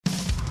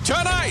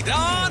Tonight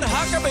on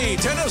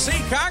Huckabee, Tennessee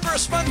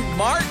Congressman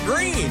Mark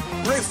Green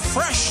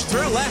refreshed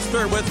through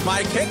laughter with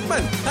Mike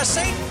Hickman, a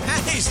St.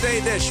 Patty's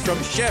Day dish from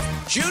Chef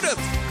Judith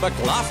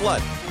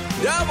McLaughlin,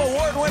 Dove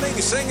Award-winning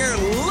singer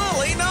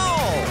Lily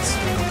Knowles.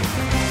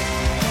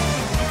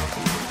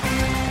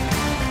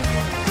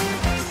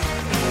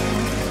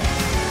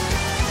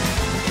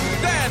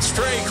 That's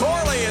Trey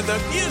Corley in the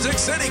Music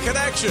City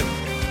Connection.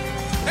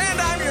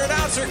 And I'm your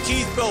announcer,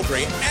 Keith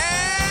Bilbrey.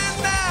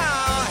 And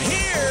now,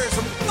 here's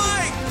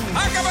Mike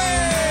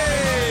Huckabee!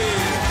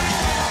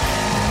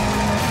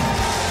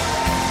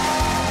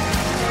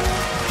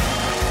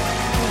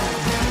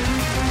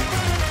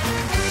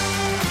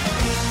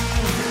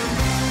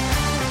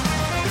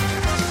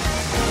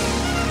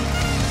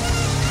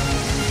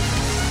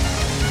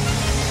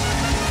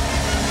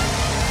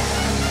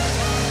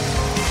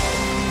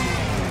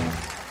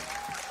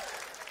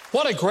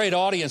 What a great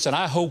audience, and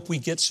I hope we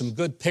get some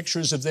good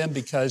pictures of them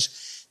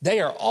because they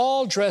are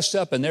all dressed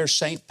up in their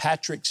St.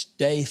 Patrick's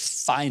Day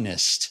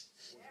finest.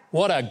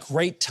 What a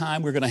great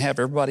time we're going to have.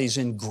 Everybody's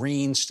in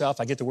green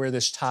stuff. I get to wear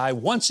this tie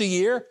once a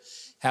year.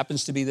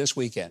 Happens to be this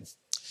weekend.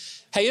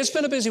 Hey, it's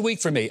been a busy week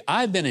for me.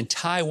 I've been in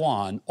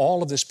Taiwan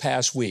all of this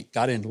past week.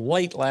 Got in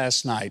late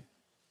last night,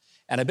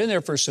 and I've been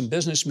there for some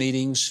business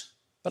meetings,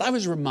 but I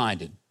was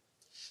reminded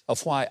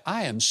of why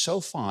I am so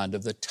fond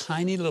of the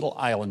tiny little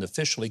island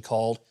officially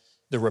called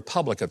the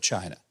Republic of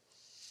China.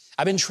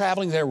 I've been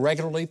traveling there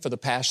regularly for the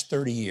past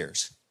 30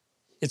 years.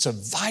 It's a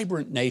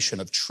vibrant nation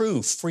of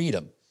true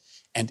freedom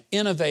and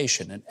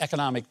innovation and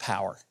economic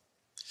power.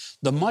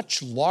 The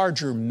much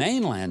larger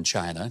mainland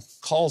China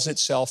calls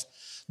itself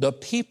the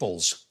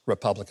People's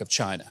Republic of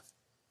China.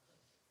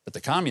 But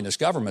the communist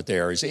government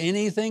there is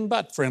anything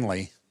but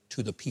friendly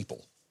to the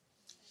people.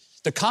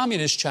 The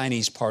Communist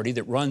Chinese Party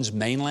that runs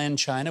mainland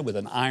China with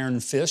an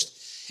iron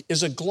fist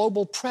is a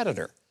global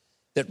predator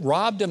that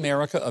robbed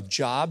America of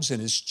jobs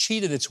and has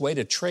cheated its way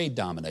to trade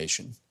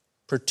domination,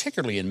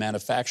 particularly in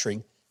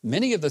manufacturing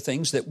many of the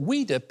things that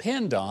we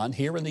depend on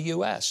here in the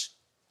U.S.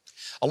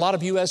 A lot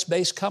of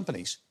U.S.-based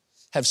companies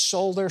have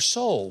sold their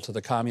soul to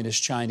the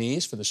Communist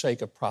Chinese for the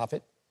sake of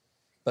profit,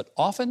 but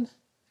often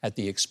at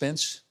the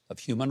expense of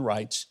human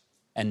rights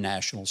and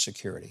national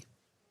security.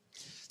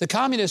 The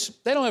communists,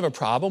 they don't have a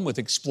problem with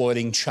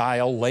exploiting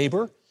child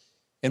labor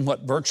in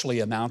what virtually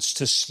amounts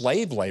to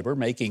slave labor,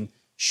 making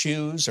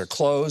shoes or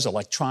clothes,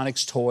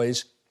 electronics,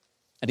 toys,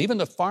 and even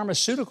the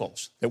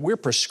pharmaceuticals that we're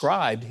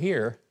prescribed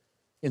here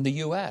in the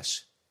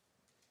U.S.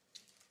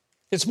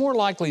 It's more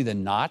likely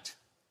than not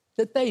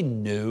that they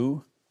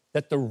knew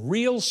that the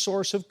real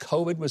source of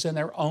COVID was in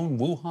their own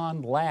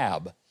Wuhan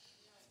lab,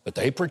 but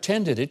they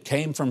pretended it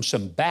came from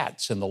some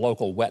bats in the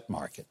local wet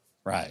market.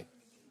 Right.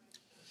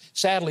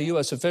 Sadly,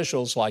 U.S.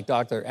 officials like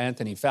Dr.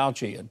 Anthony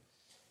Fauci and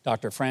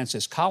Dr.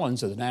 Francis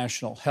Collins of the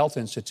National Health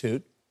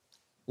Institute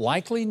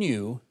likely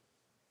knew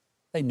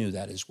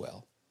that as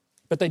well.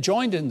 But they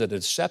joined in the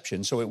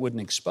deception so it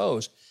wouldn't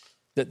expose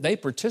that they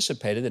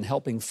participated in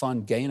helping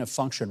fund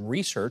gain-of-function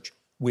research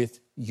with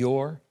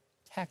your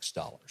tax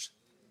dollars.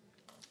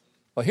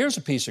 Well, here's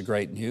a piece of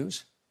great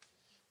news.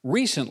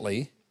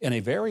 Recently, in a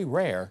very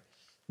rare,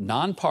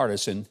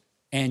 nonpartisan,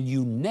 and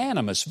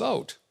unanimous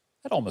vote,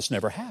 that almost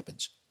never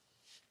happens,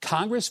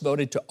 Congress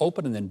voted to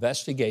open an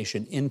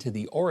investigation into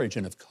the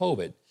origin of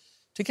COVID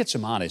to get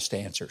some honest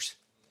answers.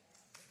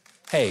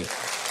 Hey,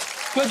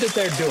 good that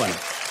they're doing it.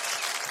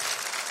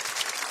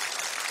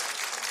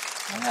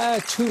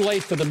 Too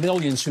late for the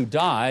millions who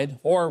died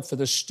or for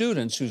the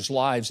students whose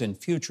lives and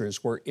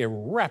futures were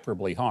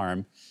irreparably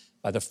harmed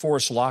by the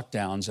forced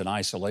lockdowns and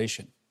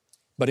isolation,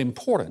 but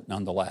important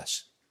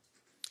nonetheless.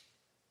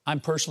 I'm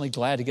personally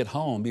glad to get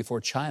home before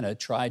China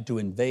tried to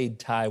invade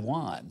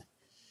Taiwan,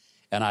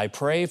 and I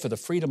pray for the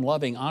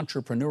freedom-loving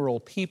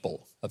entrepreneurial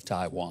people of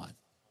Taiwan.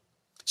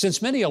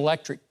 Since many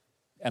electric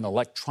and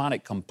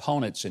electronic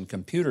components and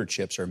computer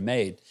chips are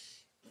made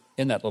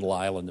in that little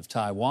island of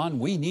Taiwan,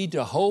 we need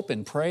to hope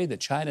and pray that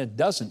China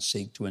doesn't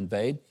seek to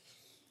invade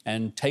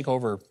and take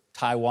over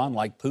Taiwan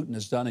like Putin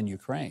has done in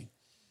Ukraine.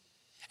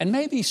 And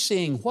maybe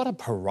seeing what a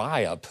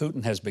pariah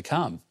Putin has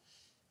become,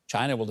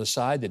 China will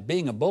decide that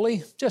being a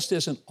bully just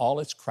isn't all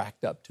it's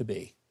cracked up to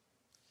be.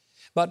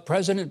 But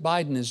President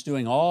Biden is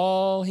doing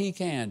all he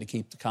can to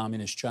keep the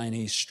Communist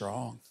Chinese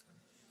strong.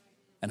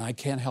 And I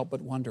can't help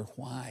but wonder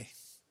why.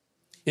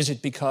 Is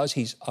it because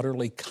he's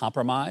utterly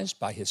compromised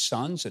by his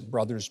sons and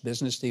brothers'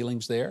 business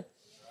dealings there,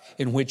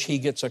 in which he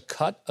gets a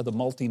cut of the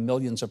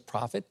multi-millions of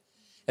profit,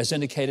 as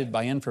indicated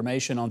by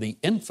information on the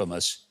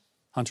infamous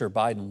Hunter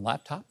Biden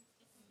laptop?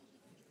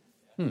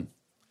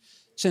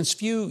 Since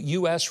few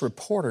U.S.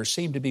 reporters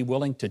seem to be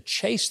willing to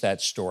chase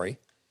that story,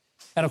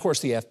 and of course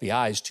the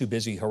FBI is too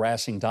busy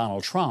harassing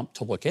Donald Trump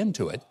to look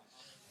into it,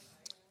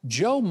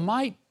 Joe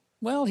might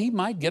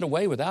get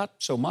away without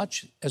so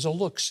much as a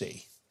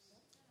look-see.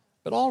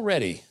 But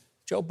already,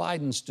 Joe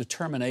Biden's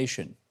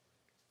determination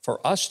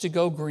for us to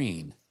go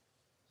green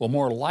will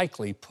more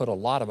likely put a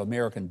lot of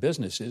American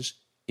businesses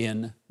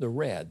in the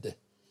red.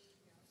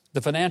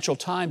 The Financial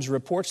Times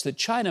reports that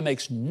China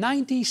makes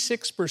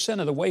 96%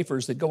 of the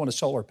wafers that go into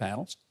solar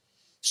panels,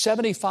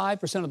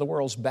 75% of the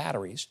world's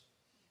batteries,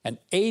 and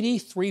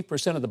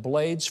 83% of the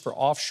blades for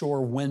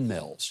offshore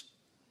windmills.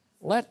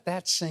 Let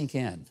that sink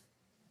in.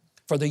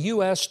 For the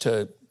U.S.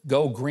 to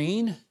go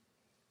green,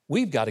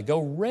 we've got to go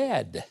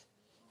red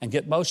and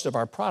get most of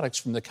our products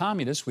from the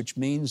communists, which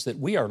means that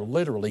we are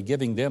literally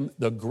giving them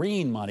the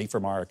green money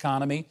from our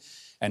economy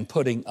and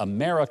putting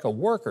America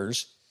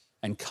workers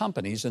and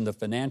companies in the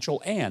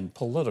financial and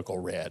political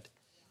red.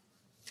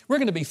 We're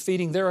going to be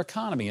feeding their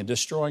economy and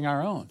destroying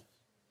our own.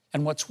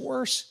 And what's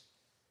worse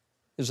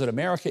is that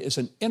America is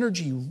an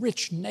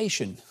energy-rich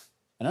nation.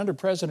 And under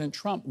President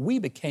Trump, we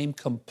became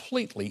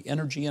completely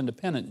energy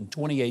independent in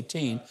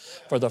 2018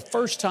 for the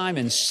first time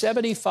in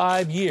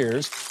 75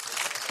 years,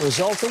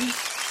 resulting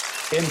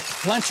in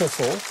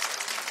plentiful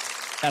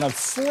and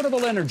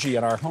affordable energy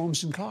in our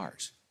homes and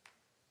cars.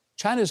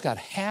 China's got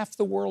half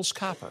the world's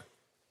copper,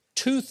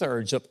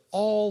 2/3 of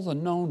all the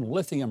known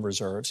lithium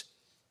reserves,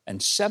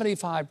 and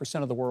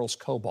 75% of the world's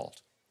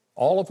cobalt,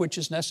 all of which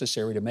is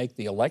necessary to make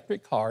the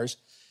electric cars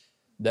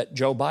that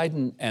Joe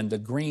Biden and the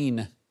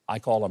green, I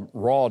call them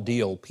raw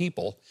deal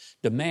people,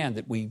 demand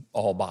that we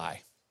all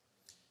buy.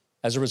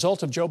 As a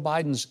result of Joe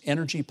Biden's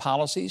energy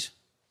policies,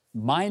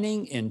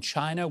 mining in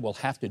China will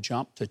have to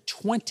jump to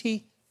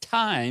 20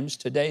 times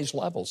today's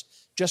levels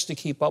just to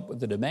keep up with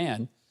the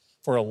demand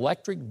for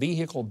electric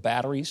vehicle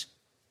batteries,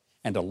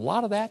 and a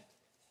lot of that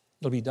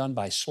will be done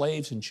by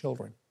slaves and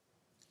children.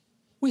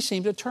 We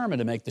seem determined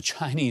to make the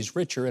Chinese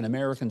richer and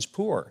Americans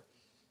poor.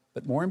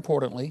 But more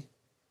importantly,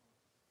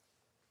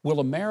 will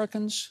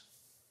Americans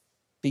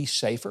be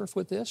safer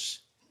with this?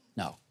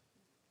 No.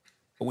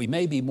 But we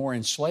may be more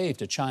enslaved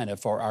to China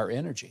for our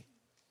energy.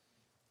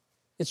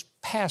 It's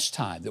past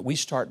time that we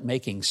start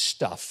making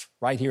stuff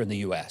right here in the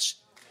U.S.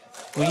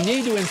 We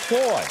need to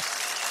employ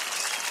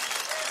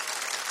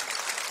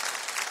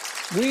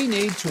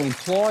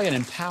and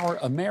empower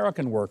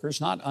American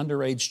workers, not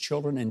underage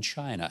children in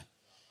China.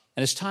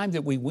 And it's time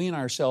that we wean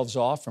ourselves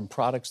off from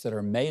products that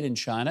are made in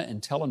China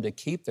and tell them to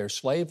keep their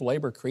slave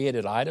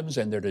labor-created items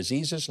and their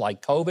diseases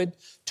like COVID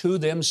to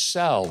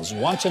themselves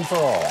once and for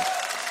all.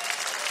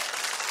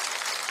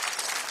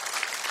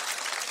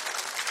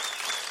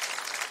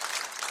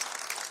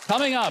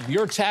 Coming up,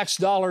 your tax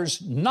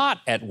dollars not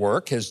at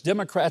work as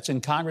Democrats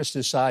in Congress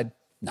decide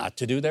not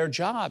to do their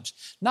jobs,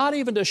 not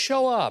even to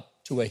show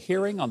up to a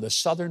hearing on the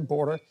southern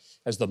border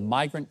as the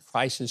migrant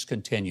crisis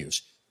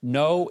continues.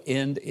 No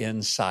end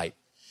in sight.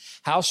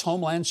 House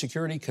Homeland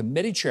Security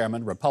Committee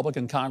Chairman,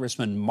 Republican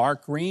Congressman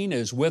Mark Green,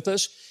 is with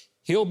us.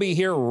 He'll be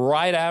here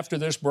right after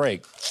this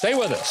break. Stay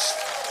with us.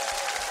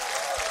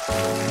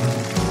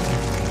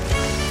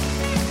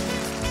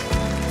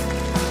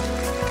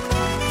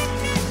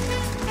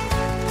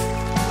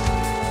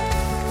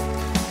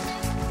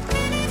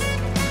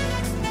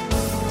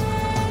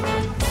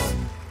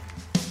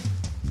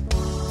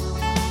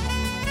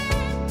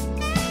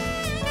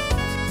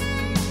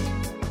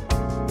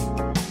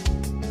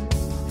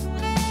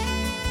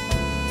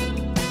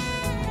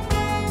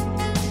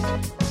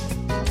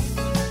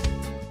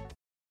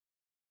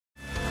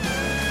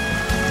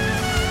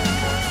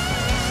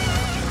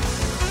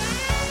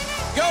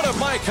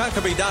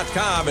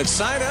 Huckabee.com and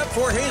sign up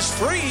for his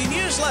free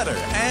newsletter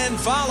and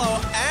follow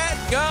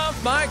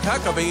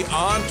 @GovMikeHuckabee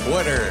on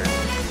Twitter.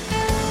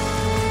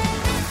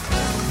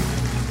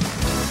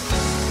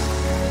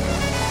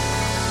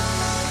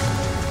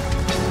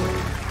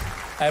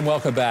 And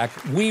welcome back.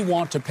 We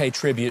want to pay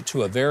tribute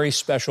to a very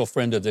special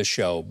friend of this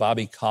show,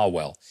 Bobby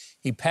Caldwell.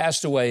 He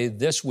passed away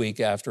this week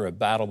after a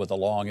battle with a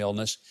long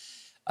illness.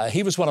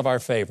 He was one of our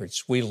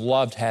favorites. We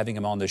loved having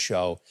him on the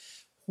show.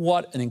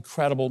 What an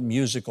incredible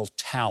musical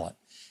talent.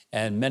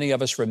 And many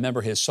of us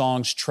remember his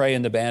songs. Trey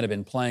and the band have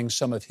been playing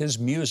some of his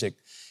music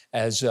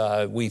as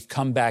we've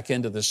come back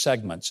into the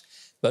segments.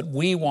 But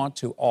we want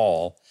to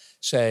all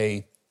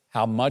say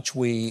how much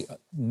we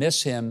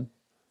miss him.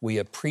 We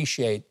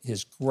appreciate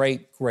his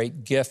great,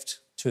 great gift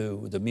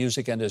to the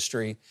music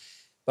industry,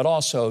 but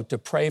also to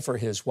pray for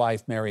his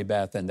wife, Mary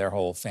Beth, and their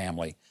whole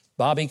family.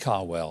 Bobby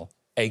Caldwell,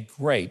 a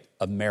great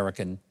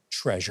American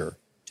treasure,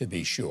 to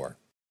be sure.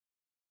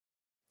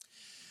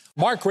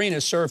 Mark Green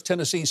has served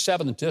Tennessee's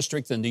 7th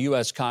District in the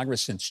U.S.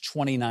 Congress since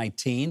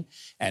 2019,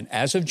 and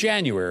as of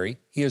January,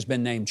 he has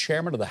been named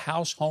chairman of the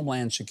House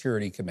Homeland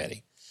Security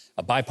Committee,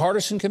 a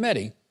bipartisan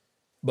committee.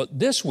 But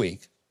this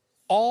week,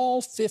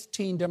 all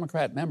 15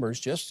 Democrat members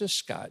just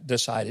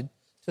decided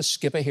to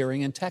skip a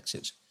hearing in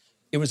Texas.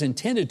 It was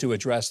intended to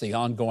address the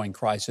ongoing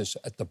crisis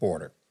at the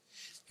border.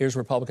 Here's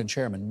Republican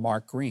Chairman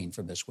Mark Green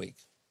from this week.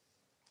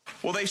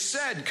 Well, they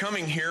said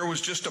coming here was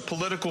just a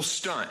political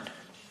stunt.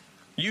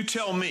 You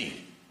tell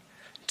me.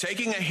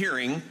 Taking a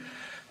hearing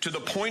to the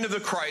point of the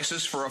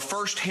crisis for a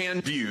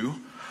first-hand view,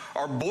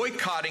 or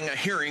boycotting a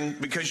hearing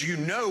because you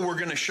know we're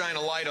going to shine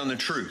a light on the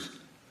truth.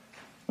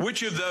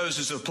 Which of those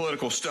is a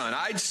political stunt?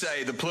 I'd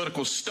say the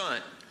political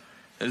stunt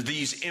is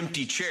these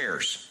empty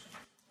chairs.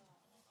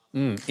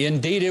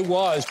 Indeed it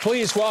was.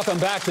 Please welcome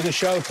back to the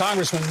show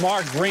Congressman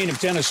Mark Green of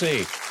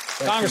Tennessee.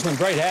 Congressman,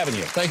 great having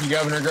you. Thank you,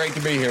 Governor. Great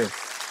to be here.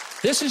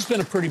 This has been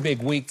a pretty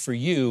big week for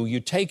you. You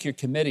take your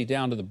committee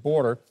down to the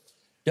border.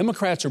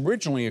 Democrats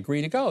originally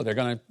agreed to go. They're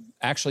going to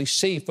actually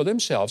see for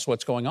themselves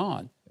what's going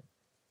on.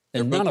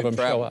 And none of them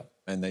show up.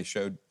 And they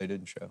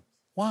didn't show.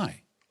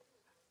 Why?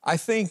 I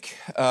think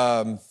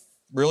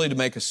really to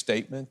make a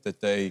statement that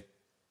they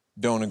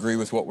don't agree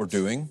with what we're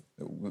doing.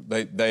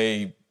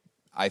 They,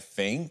 I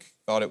think,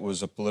 thought it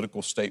was a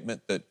political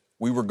statement that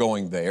we were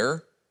going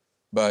there.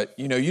 But,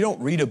 you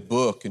don't read a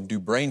book and do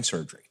brain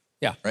surgery.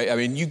 Yeah. Right? I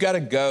mean, you got to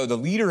go. The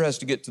leader has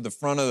to get to the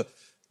front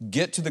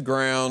get to the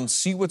ground,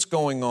 see what's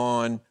going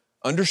on,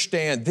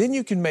 understand. Then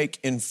you can make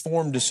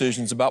informed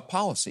decisions about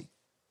policy.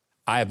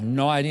 I have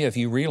no idea if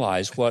you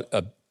realize what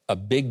a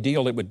big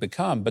deal it would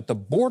become. But the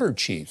border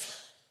chief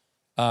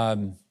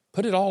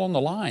put it all on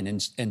the line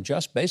and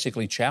just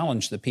basically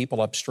challenged the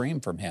people upstream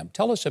from him.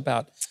 Tell us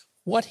about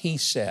what he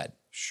said.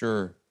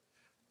 Sure.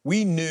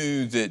 We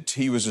knew that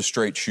he was a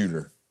straight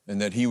shooter and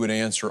that he would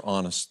answer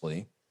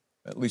honestly.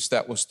 At least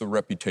that was the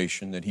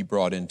reputation that he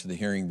brought into the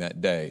hearing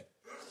that day.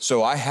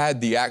 So I had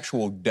the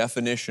actual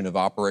definition of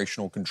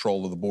operational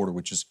control of the border,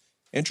 which is,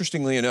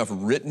 interestingly enough,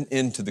 written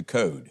into the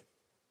code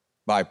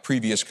by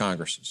previous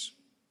Congresses.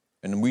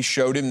 And we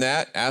showed him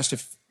that, asked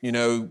if,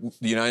 the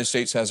United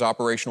States has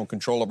operational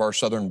control of our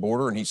southern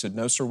border, and he said,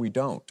 no, sir, we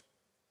don't.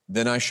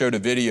 Then I showed a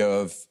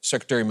video of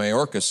Secretary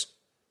Mayorkas,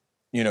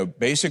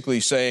 basically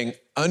saying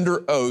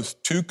under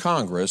oath to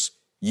Congress,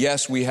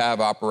 yes, we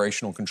have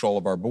operational control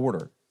of our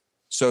border.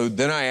 So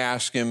then I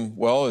asked him,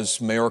 well, is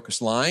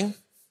Mayorkas lying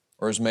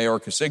or is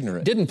Mayorkas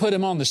ignorant? Didn't put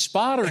him on the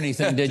spot or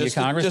anything, did you,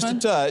 Congressman?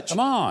 Just a touch. Come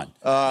on.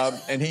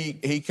 And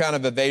he kind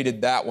of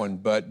evaded that one,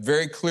 but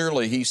very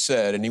clearly he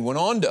said, and he went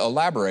on to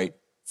elaborate,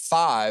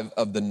 5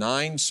 of the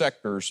 9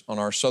 sectors on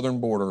our southern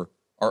border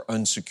are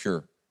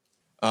unsecure.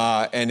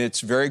 And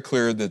it's very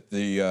clear that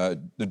the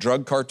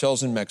drug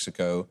cartels in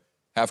Mexico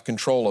have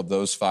control of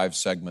those 5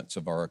 segments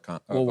of our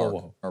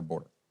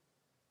border.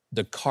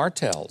 The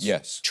cartels,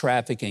 yes,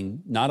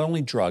 trafficking not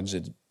only drugs,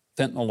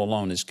 fentanyl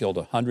alone has killed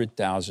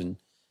 100,000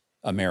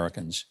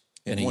 Americans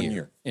in a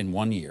year. In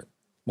 1 year.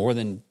 More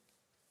than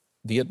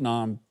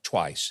Vietnam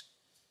twice.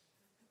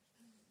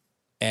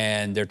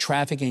 And they're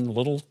trafficking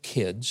little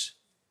kids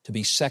to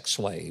be sex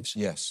slaves.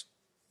 Yes.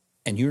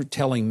 And you're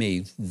telling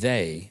me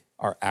they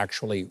are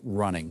actually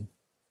running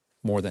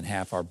more than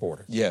half our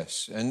border.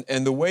 Yes.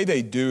 And the way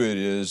they do it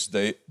is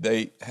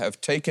they have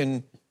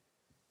taken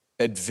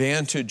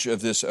advantage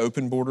of this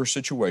open border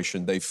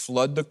situation. They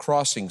flood the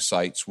crossing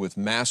sites with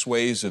mass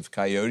waves of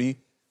coyote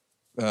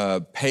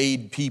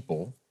paid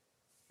people,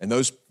 and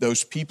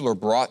those people are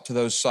brought to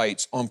those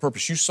sites on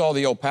purpose. You saw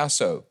the El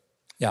Paso.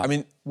 Yeah. I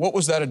mean, what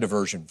was that a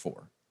diversion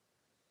for?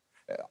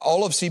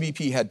 All of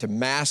CBP had to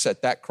mass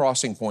at that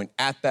crossing point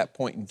at that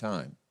point in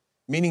time,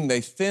 meaning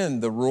they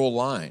thinned the rural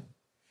line,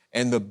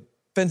 and the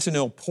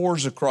fentanyl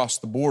pours across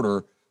the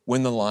border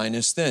when the line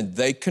is thinned.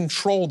 They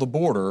control the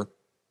border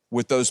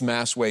with those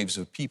mass waves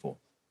of people,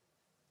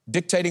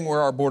 dictating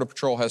where our Border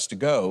Patrol has to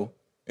go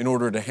in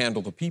order to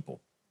handle the people.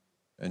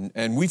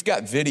 And we've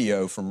got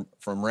video from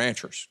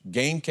ranchers,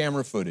 game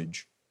camera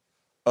footage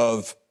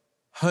of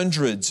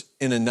hundreds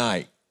in a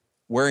night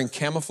wearing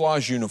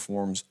camouflage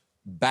uniforms,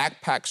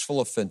 backpacks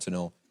full of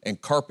fentanyl, and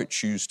carpet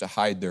shoes to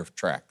hide their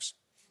tracks.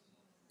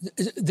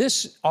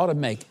 This ought to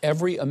make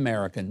every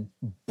American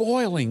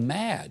boiling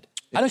mad.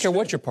 I don't care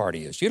what your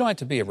party is. You don't have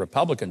to be a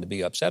Republican to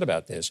be upset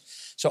about this.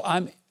 So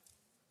I'm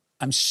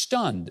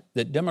stunned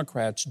that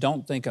Democrats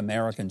don't think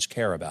Americans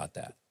care about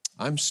that.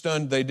 I'm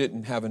stunned they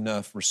didn't have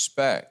enough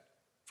respect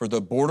for the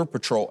Border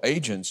Patrol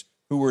agents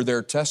who were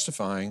there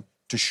testifying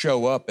to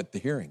show up at the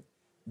hearing.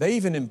 They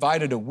even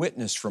invited a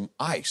witness from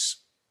ICE,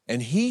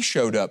 and he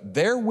showed up.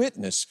 Their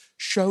witness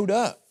showed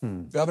up,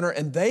 Governor,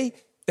 and they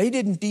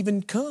didn't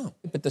even come.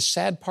 But the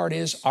sad part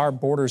is our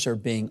borders are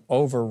being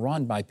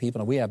overrun by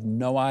people, and we have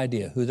no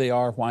idea who they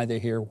are, why they're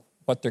here,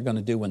 what they're going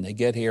to do when they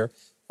get here,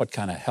 what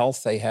kind of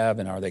health they have,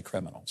 and are they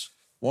criminals?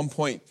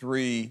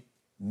 1.3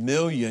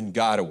 million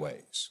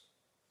gotaways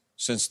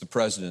since the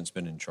president's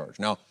been in charge.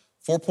 Now,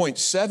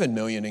 4.7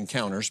 million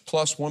encounters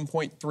plus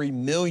 1.3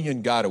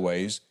 million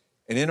gotaways.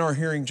 And in our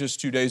hearing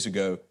just 2 days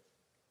ago,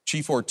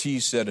 Chief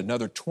Ortiz said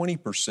another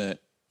 20%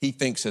 he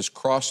thinks has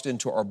crossed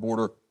into our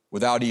border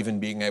without even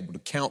being able to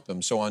count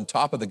them. So on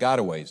top of the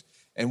gotaways.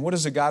 And what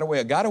is a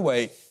gotaway? A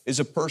gotaway is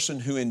a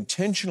person who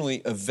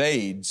intentionally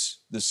evades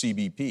the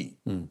CBP,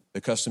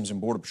 the Customs and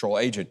Border Patrol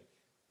agent.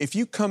 If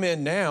you come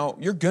in now,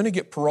 you're going to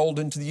get paroled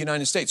into the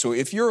United States. So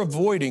if you're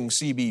avoiding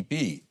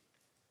CBP,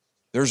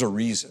 there's a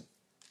reason.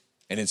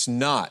 And it's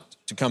not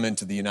to come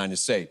into the United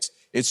States.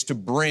 It's to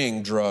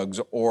bring drugs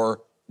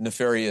or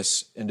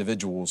nefarious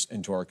individuals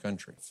into our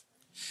country.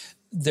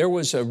 There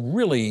was a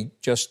really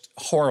just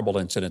horrible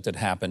incident that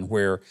happened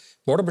where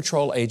Border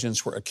Patrol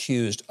agents were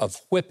accused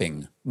of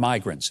whipping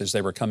migrants as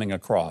they were coming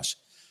across.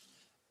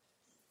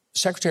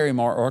 Secretary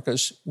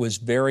Mayorkas was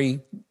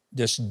very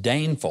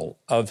disdainful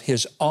of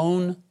his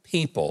own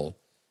people.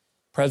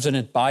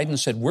 President Biden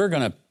said, we're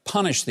going to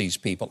punish these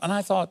people. And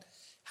I thought,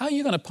 how are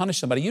you going to punish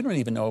somebody? You don't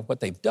even know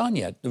what they've done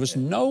yet. There was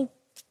no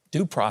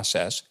due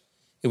process.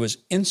 It was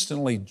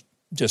instantly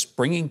just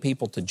bringing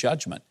people to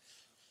judgment.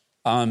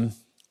 I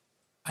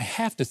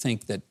have to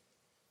think that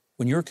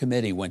when your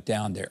committee went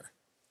down there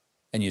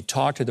and you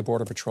talked to the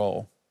Border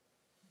Patrol,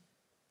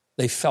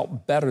 they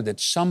felt better that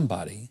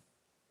somebody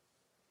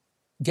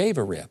gave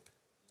a rip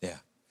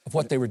of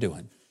what they were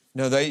doing.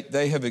 No,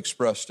 they have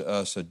expressed to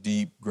us a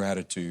deep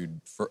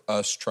gratitude for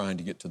us trying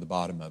to get to the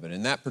bottom of it.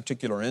 In that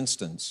particular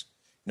instance,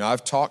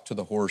 I've talked to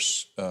the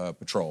Horse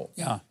Patrol.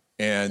 Yeah.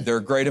 And they're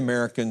great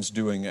Americans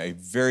doing a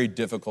very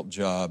difficult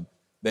job.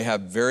 They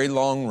have very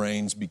long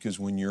reins because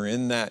when you're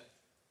in that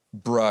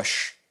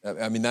brush,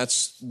 I mean,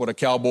 that's what a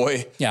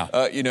cowboy,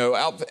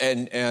 out.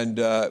 And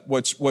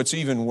what's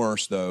even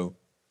worse, though,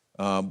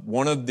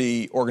 one of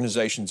the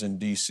organizations in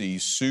D.C.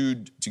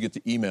 sued to get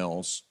the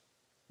emails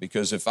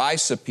because if I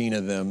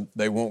subpoena them,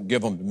 they won't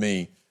give them to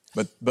me,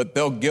 but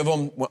they'll give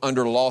them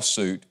under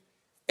lawsuit.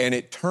 And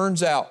it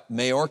turns out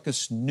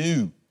Mayorkas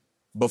knew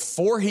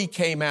before he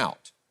came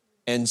out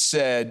and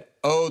said,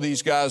 oh,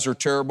 these guys are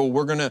terrible,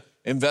 we're going to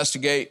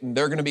investigate and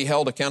they're going to be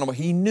held accountable.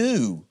 He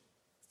knew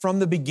from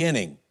the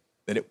beginning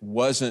that it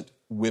wasn't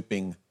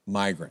whipping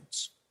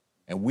migrants.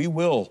 And we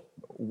will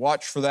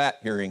watch for that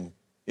hearing.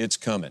 It's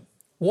coming.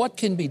 What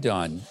can be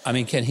done? I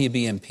mean, can he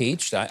be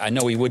impeached? I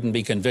know he wouldn't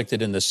be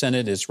convicted in the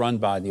Senate. It's run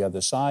by the other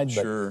side.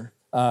 But, sure.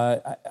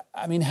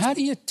 I mean, how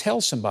do you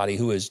tell somebody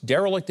who is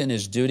derelict in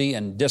his duty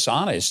and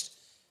dishonest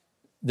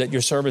that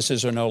your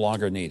services are no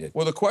longer needed?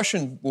 Well, the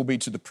question will be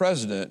to the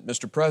president,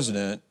 Mr.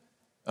 President,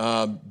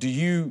 do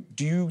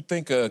you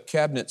think a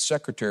cabinet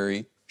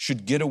secretary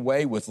should get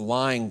away with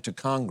lying to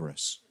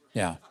Congress?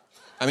 Yeah.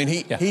 I mean,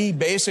 he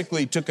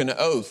basically took an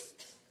oath,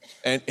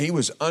 and he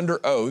was under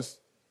oath.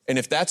 And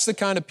if that's the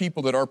kind of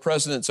people that our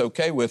president's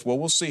okay with, well,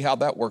 we'll see how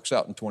that works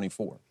out in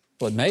 24.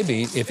 But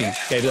maybe if he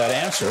gave that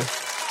answer,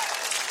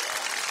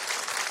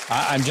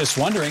 I'm just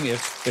wondering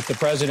if the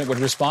president would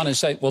respond and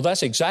say, well,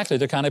 that's exactly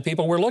the kind of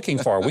people we're looking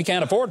for. We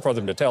can't afford for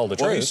them to tell the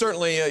truth. Well, he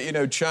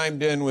certainly,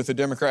 chimed in with the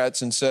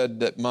Democrats and said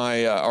that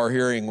our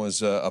hearing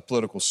was a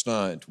political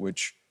stunt,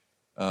 which,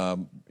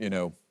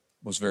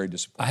 was very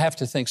disappointing. I have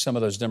to think some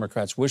of those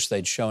Democrats wish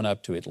they'd shown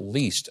up to at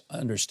least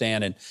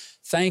understand. And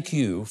thank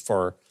you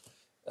for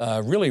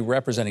really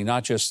representing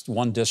not just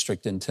one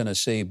district in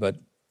Tennessee, but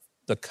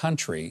the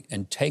country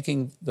and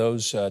taking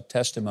those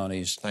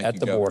testimonies at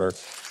the border.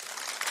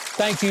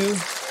 Thank you,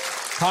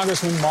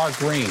 Congressman Mark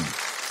Green.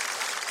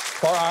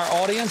 For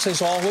our audience,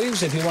 as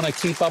always, if you want to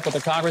keep up with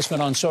the Congressman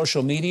on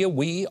social media,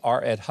 we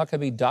are at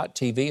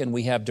Huckabee.tv, and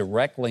we have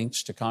direct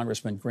links to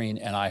Congressman Green.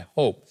 And I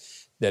hope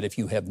that if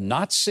you have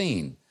not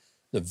seen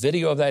the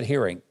video of that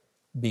hearing,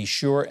 be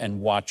sure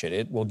and watch it.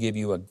 It will give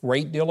you a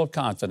great deal of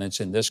confidence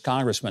in this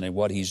congressman and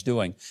what he's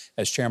doing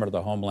as chairman of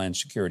the Homeland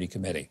Security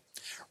Committee.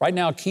 Right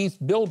now, Keith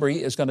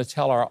Bilbrey is going to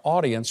tell our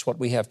audience what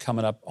we have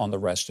coming up on the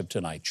rest of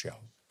tonight's show.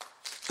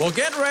 Well,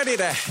 get ready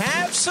to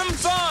have some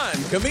fun.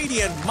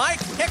 Comedian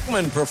Mike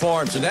Hickman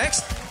performs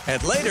next.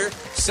 And later,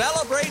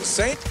 celebrate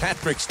St.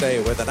 Patrick's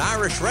Day with an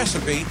Irish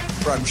recipe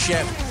from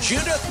Chef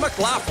Judith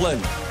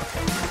McLaughlin.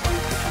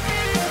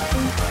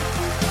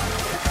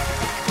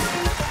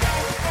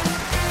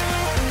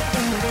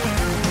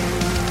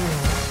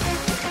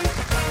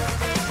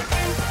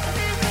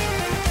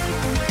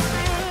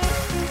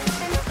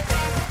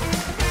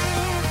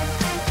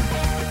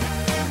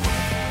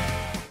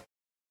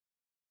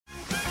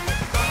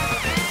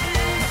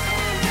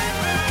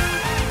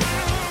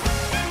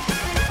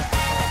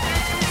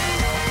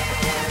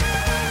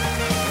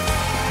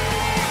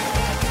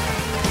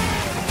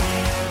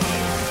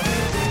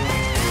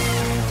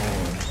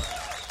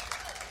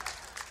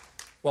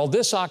 Well,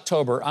 this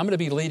October, I'm going to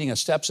be leading a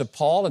Steps of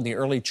Paul in the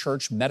Early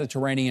Church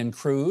Mediterranean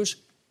cruise.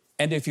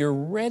 And if you're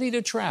ready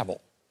to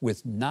travel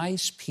with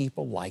nice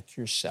people like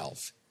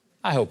yourself,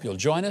 I hope you'll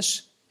join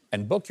us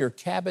and book your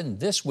cabin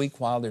this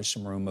week while there's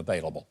some room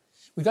available.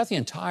 We've got the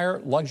entire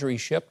luxury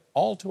ship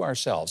all to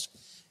ourselves,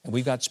 and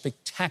we've got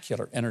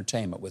spectacular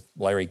entertainment with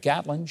Larry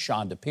Gatlin,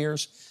 Shonda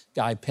Pierce,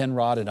 Guy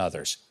Penrod, and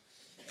others.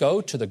 Go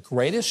to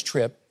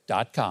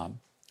thegreatesttrip.com.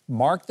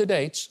 Mark the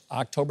dates,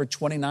 October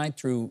 29th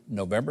through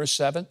November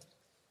 7th,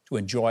 to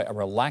enjoy a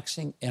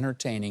relaxing,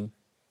 entertaining,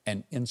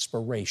 and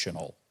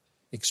inspirational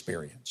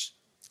experience.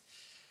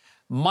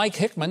 Mike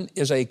Hickman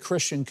is a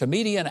Christian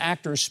comedian,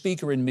 actor,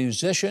 speaker, and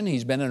musician.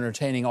 He's been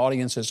entertaining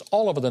audiences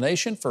all over the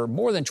nation for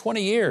more than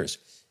 20 years.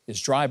 His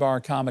dry-bar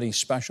comedy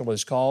special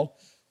is called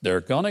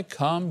They're Gonna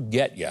Come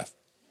Get Ya.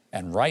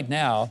 And right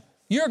now,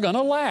 you're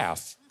gonna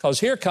laugh,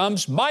 because here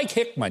comes Mike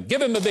Hickman.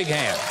 Give him a big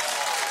hand.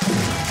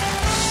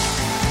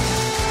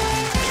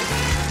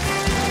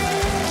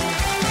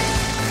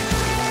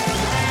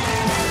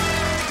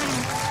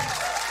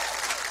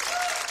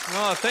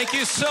 Oh, thank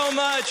you so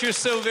much. You're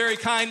so very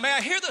kind. May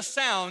I hear the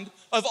sound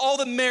of all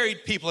the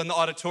married people in the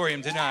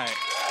auditorium tonight?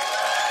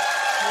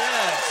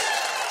 Yes.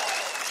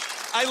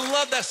 I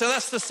love that. So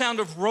that's the sound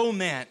of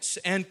romance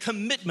and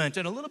commitment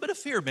and a little bit of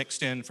fear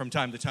mixed in from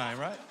time to time,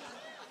 right?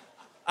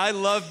 I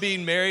love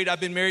being married. I've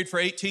been married for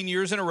 18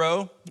 years in a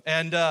row,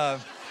 and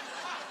I've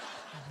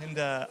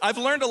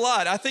learned a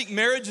lot. I think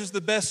marriage is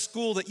the best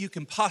school that you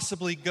can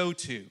possibly go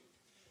to.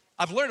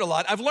 I've learned a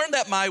lot. I've learned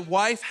that my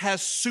wife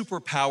has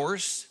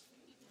superpowers.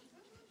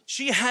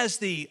 She has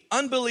the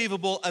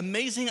unbelievable,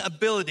 amazing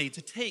ability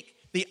to take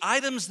the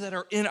items that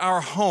are in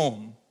our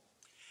home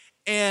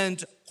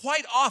and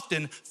quite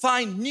often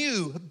find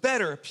new,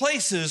 better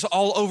places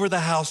all over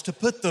the house to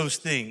put those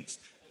things.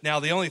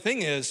 Now, the only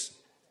thing is,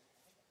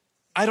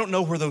 I don't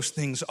know where those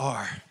things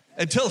are.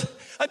 Until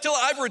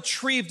I've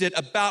retrieved it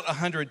about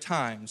 100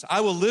 times,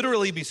 I will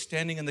literally be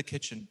standing in the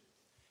kitchen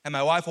and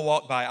my wife will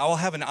walk by. I will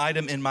have an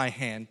item in my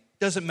hand.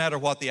 Doesn't matter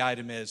what the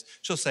item is.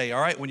 She'll say,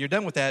 all right, when you're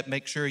done with that,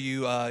 make sure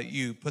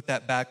you put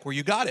that back where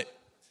you got it.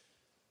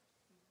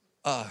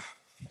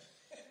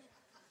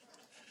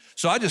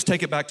 So I just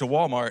take it back to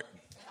Walmart.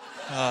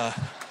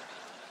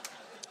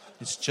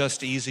 It's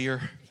just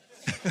easier.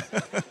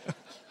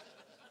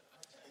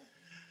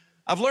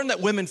 I've learned that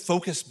women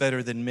focus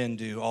better than men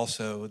do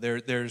also.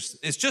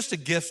 It's just a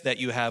gift that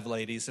you have,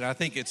 ladies, and I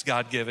think it's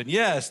God-given.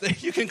 Yes,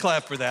 you can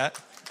clap for that.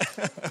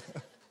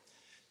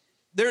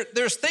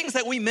 There's things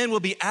that we men will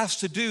be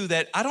asked to do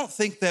that I don't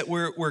think that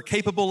we're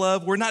capable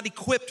of, we're not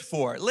equipped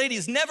for.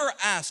 Ladies, never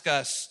ask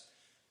us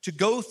to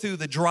go through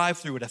the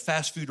drive-thru at a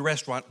fast food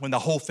restaurant when the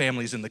whole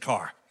family's in the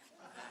car.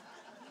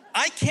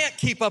 I can't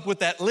keep up with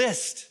that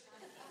list.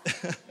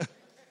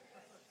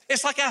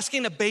 It's like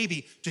asking a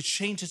baby to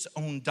change its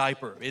own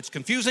diaper. It's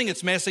confusing,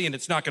 it's messy, and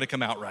it's not gonna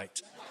come out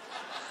right.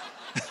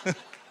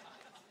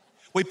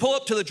 We pull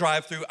up to the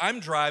drive-thru,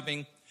 I'm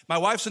driving, my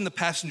wife's in the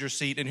passenger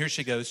seat, and here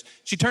she goes.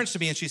 She turns to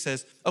me and she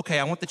says, okay,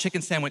 I want the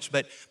chicken sandwich,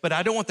 but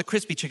I don't want the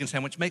crispy chicken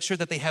sandwich. Make sure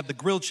that they have the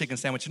grilled chicken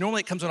sandwich. Normally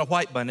it comes on a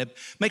white bun.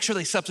 Make sure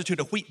they substitute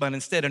a wheat bun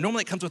instead. And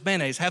normally it comes with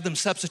mayonnaise. Have them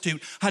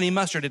substitute honey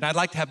mustard. And I'd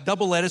like to have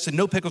double lettuce and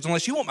no pickles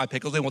unless you want my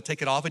pickles. Then we'll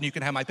take it off and you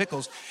can have my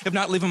pickles. If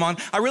not, leave them on.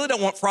 I really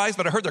don't want fries,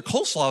 but I heard their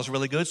coleslaw is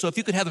really good. So if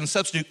you could have them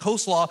substitute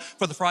coleslaw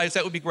for the fries,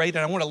 that would be great.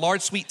 And I want a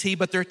large sweet tea,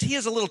 but their tea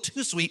is a little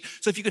too sweet.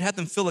 So if you could have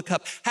them fill a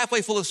cup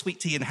halfway full of sweet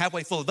tea and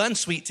halfway full of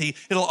unsweet tea,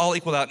 it'll all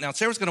equal out. Now,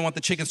 Sarah's gonna want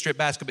the chicken strip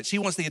basket, but she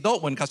wants the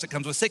adult one because it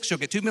comes with 6. She'll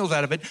get 2 meals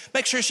out of it.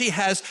 Make sure she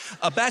has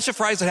a batch of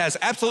fries that has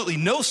absolutely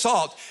no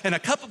salt and a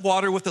cup of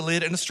water with a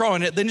lid and a straw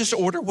in it. Then just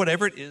order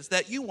whatever it is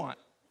that you want.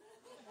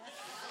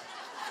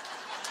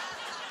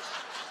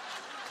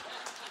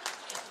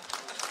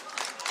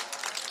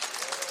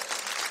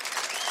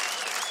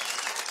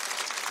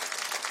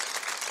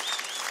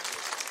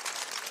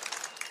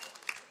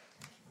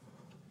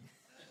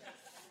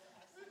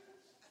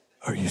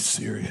 Are you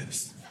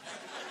serious?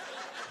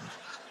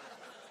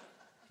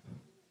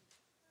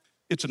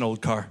 It's an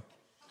old car.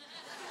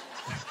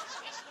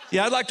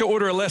 Yeah, I'd like to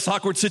order a less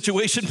awkward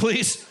situation,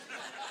 please.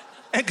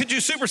 And could you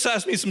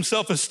supersize me some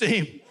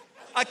self-esteem?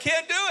 I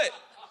can't do it.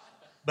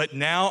 But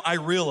now I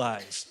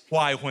realize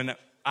why when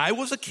I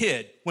was a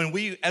kid, when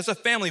we as a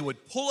family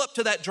would pull up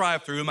to that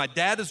drive-thru and my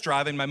dad is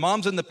driving, my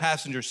mom's in the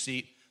passenger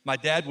seat, my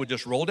dad would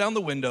just roll down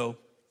the window,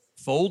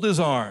 fold his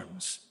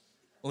arms,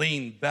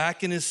 lean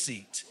back in his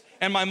seat,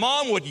 and my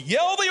mom would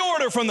yell the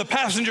order from the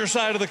passenger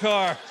side of the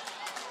car.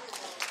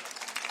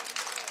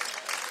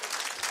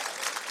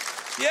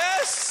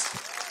 Yes,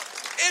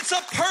 it's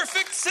a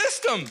perfect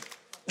system.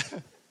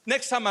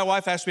 Next time my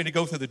wife asks me to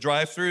go through the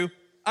drive-thru,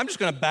 I'm just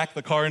gonna back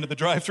the car into the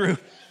drive-thru,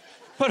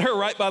 put her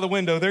right by the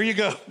window. There you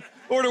go.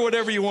 Order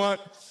whatever you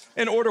want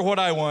and order what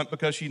I want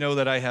because you know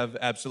that I have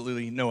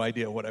absolutely no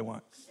idea what I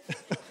want.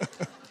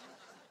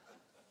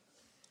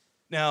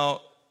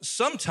 Now,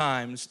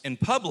 sometimes in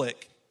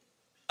public,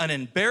 an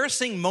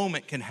embarrassing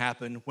moment can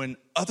happen when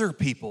other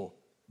people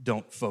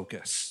don't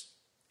focus.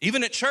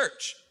 Even at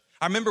church.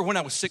 I remember when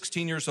I was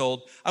 16 years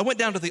old, I went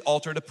down to the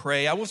altar to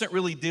pray. I wasn't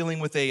really dealing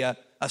with a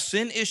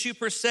sin issue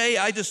per se.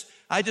 I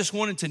just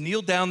wanted to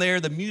kneel down there.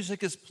 The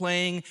music is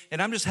playing,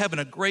 and I'm just having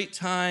a great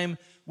time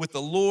with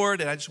the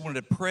Lord, and I just wanted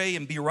to pray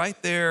and be right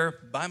there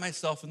by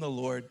myself in the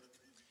Lord.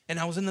 And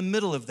I was in the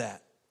middle of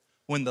that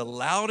when the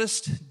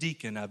loudest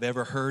deacon I've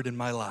ever heard in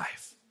my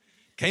life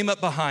came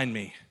up behind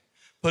me,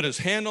 put his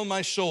hand on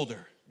my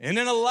shoulder, and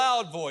in a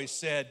loud voice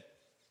said,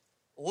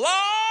 Lord,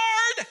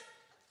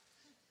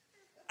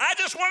 I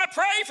just want to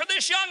pray for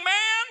this young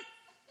man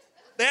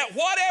that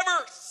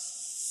whatever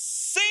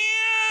sin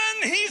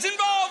he's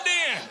involved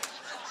in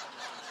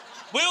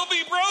will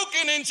be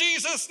broken in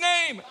Jesus'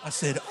 name. I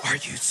said, are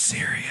you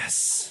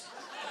serious?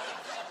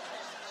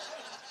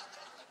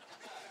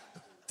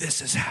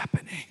 This is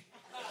happening.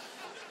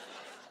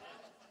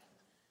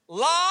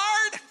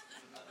 Lord,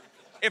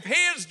 if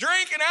he is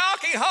drinking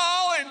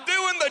alcohol and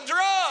doing the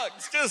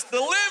drugs, just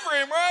deliver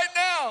him right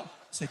now.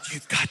 I said,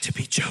 you've got to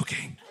be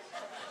joking.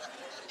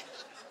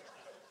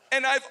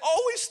 And I've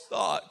always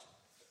thought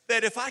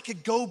that if I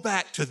could go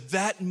back to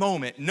that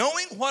moment,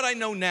 knowing what I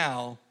know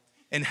now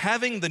and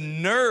having the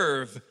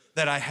nerve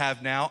that I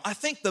have now, I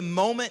think the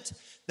moment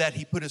that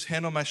he put his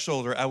hand on my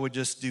shoulder, I would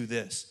just do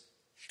this.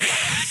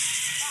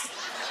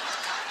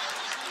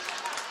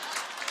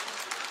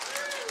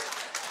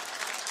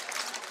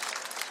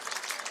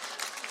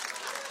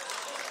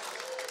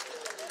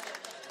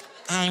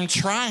 I'm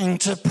trying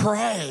to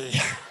pray.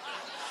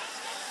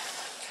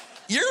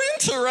 You're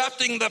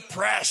interrupting the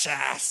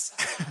process.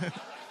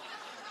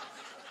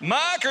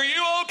 Mike, are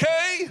you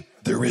okay?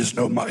 There is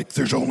no Mike,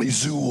 there's only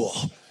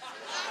Zool.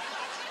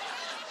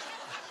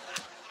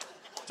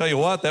 Tell you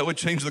what, that would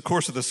change the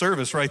course of the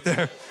service right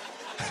there.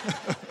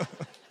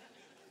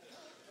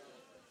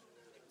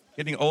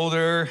 Getting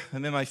older,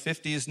 I'm in my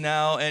 50s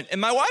now, and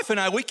my wife and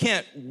I, we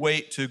can't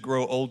wait to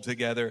grow old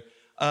together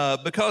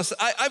because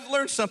I've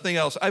learned something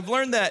else. I've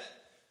learned that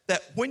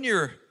when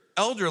you're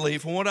elderly,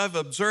 from what I've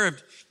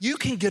observed, you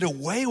can get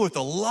away with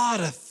a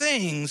lot of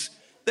things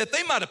that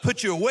they might have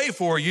put you away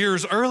for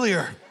years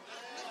earlier.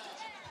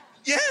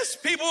 Yes,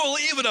 people will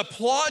even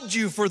applaud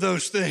you for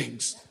those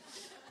things.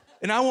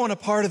 And I want a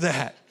part of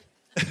that.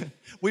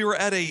 We were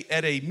at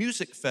a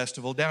music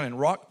festival down in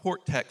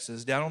Rockport,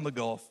 Texas, down on the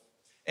Gulf.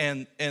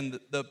 And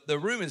the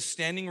room is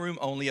standing room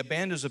only. A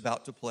band is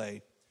about to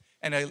play.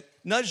 And I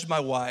nudged my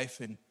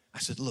wife and I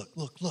said, look.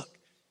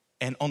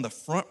 And on the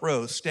front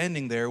row,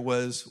 standing there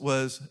was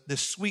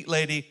this sweet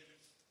lady,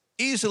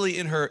 easily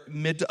in her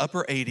mid to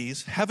upper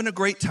 80s, having a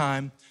great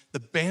time. The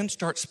band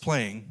starts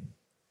playing.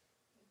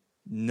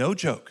 No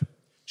joke.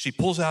 She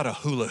pulls out a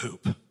hula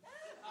hoop.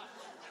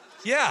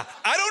 Yeah,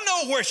 I don't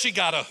know where she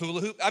got a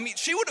hula hoop. I mean,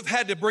 she would have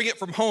had to bring it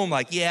from home,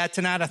 like, yeah,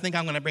 tonight I think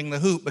I'm gonna bring the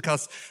hoop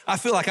because I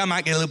feel like I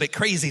might get a little bit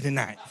crazy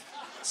tonight.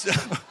 So,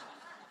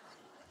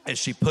 and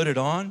she put it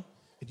on,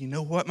 and you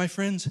know what, my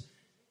friends?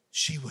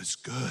 She was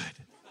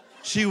good.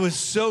 She was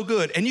so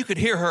good, and you could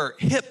hear her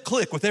hip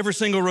click with every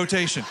single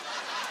rotation.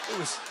 It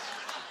was,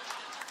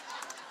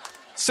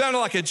 sounded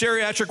like a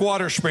geriatric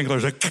water sprinkler.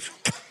 It was like,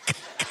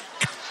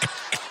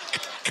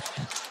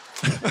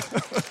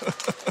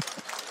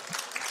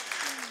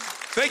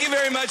 thank you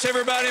very much,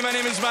 everybody. My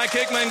name is Mike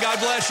Hickman. God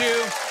bless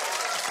you.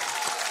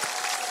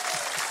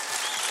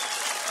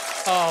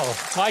 Oh,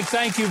 Mike,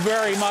 thank you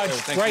very much.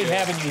 Great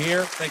having you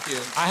here. Thank you.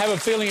 I have a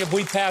feeling if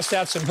we passed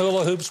out some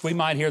hula hoops, we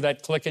might hear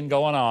that clicking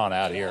going on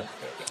out here.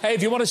 Hey,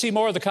 if you want to see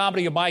more of the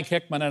comedy of Mike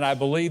Hickman, and I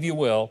believe you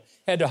will,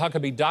 head to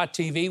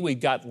Huckabee.tv. We've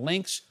got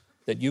links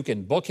that you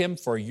can book him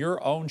for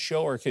your own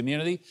show or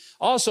community.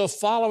 Also,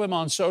 follow him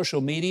on social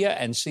media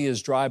and see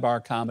his Dry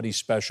Bar Comedy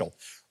special.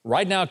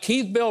 Right now,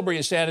 Keith Bilbrey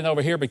is standing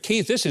over here, but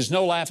Keith, this is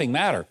no laughing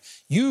matter.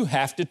 You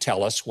have to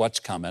tell us what's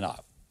coming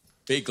up.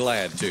 Be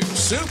glad to.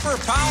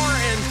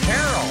 Superpower in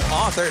Peril.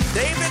 Author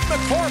David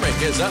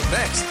McCormick is up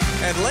next.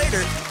 And later,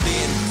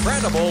 the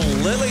incredible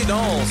Lily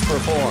Knowles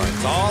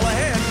performs. All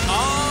ahead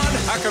on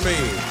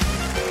Huckabee.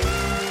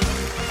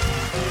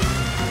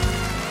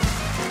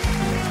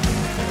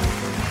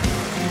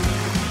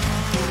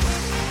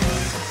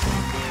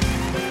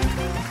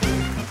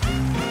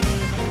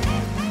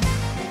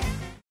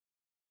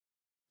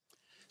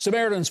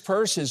 Samaritan's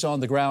Purse is on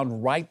the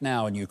ground right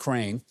now in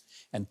Ukraine.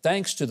 And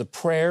thanks to the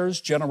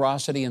prayers,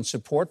 generosity, and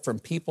support from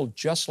people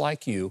just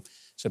like you,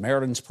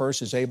 Samaritan's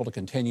Purse is able to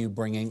continue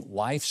bringing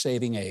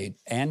life-saving aid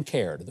and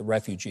care to the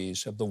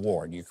refugees of the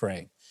war in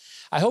Ukraine.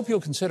 I hope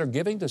you'll consider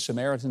giving to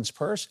Samaritan's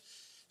Purse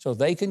so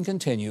they can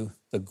continue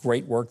the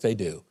great work they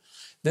do.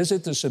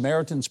 Visit the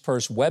Samaritan's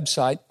Purse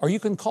website, or you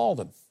can call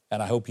them,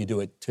 and I hope you do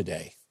it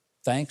today.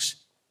 Thanks,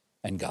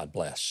 and God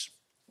bless.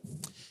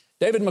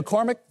 David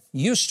McCormick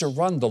used to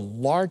run the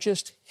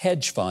largest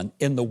hedge fund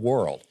in the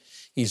world.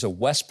 He's a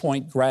West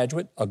Point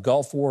graduate, a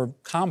Gulf War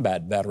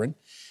combat veteran,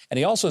 and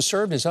he also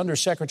served as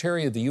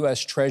Undersecretary of the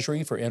U.S.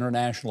 Treasury for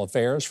International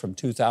Affairs from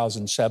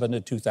 2007 to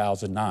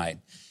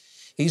 2009.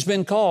 He's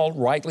been called,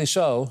 rightly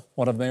so,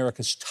 one of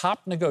America's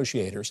top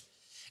negotiators,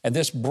 and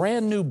this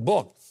brand new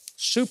book,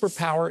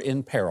 Superpower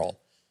in Peril,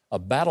 A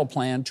Battle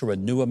Plan to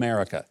Renew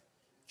America,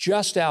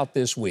 just out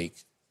this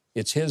week.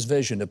 It's his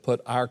vision to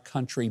put our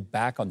country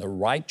back on the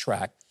right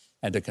track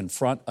and to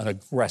confront an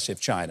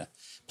aggressive China.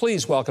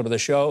 Please welcome to the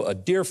show a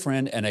dear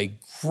friend and a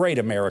great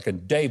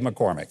American, Dave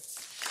McCormick.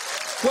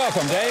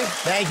 Welcome, Dave.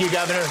 Thank you,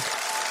 Governor.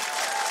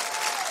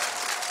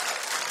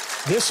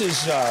 This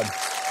is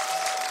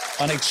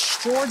an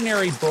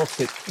extraordinary book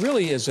that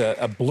really is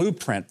a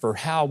blueprint for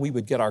how we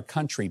would get our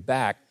country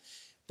back.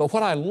 But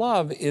what I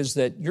love is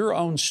that your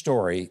own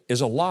story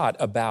is a lot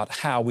about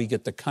how we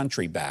get the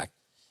country back.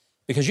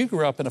 Because you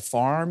grew up in a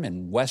farm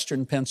in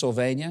western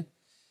Pennsylvania.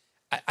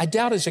 I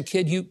doubt as a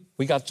kid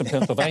we got some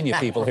Pennsylvania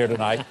people here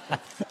tonight,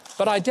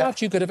 but I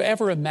doubt you could have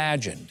ever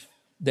imagined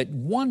that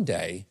one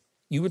day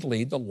you would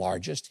lead the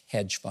largest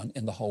hedge fund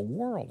in the whole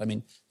world. I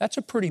mean, that's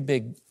a pretty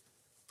big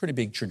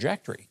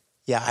trajectory.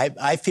 Yeah,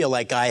 I feel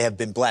like I have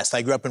been blessed.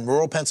 I grew up in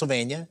rural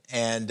Pennsylvania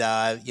and,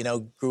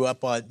 grew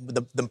up on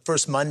the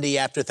first Monday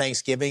after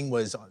Thanksgiving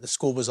the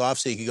school was off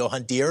so you could go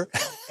hunt deer.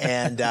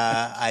 And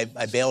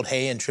I baled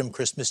hay and trimmed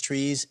Christmas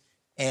trees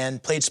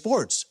and played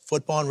sports,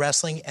 football and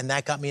wrestling, and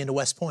that got me into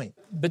West Point.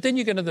 But then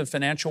you get into the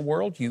financial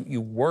world. You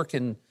work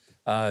in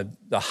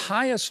the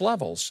highest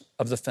levels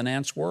of the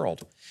finance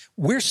world.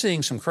 We're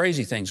seeing some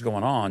crazy things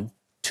going on.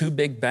 2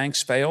 big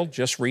banks failed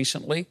just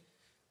recently.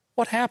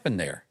 What happened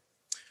there?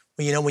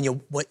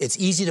 Well, it's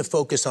easy to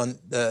focus on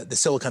the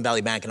Silicon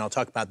Valley Bank, and I'll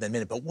talk about that in a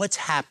minute, but what's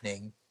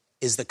happening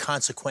is the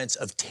consequence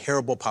of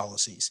terrible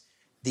policies.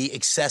 The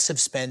excessive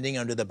spending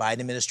under the Biden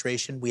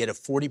administration, we had a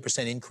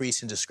 40%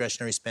 increase in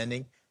discretionary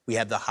spending. We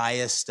have the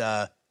highest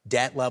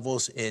debt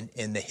levels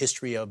in the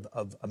history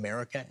of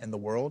America and the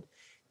world.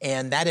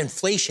 And that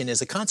inflation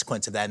is a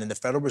consequence of that. And the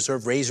Federal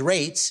Reserve raised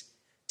rates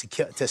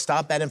to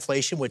stop that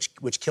inflation,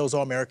 which kills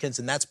all Americans,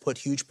 and that's put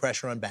huge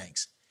pressure on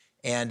banks.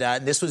 And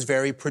this was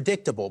very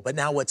predictable. But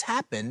now what's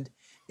happened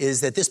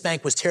is that this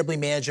bank was terribly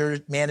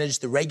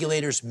managed. The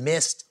regulators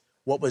missed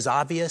what was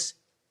obvious.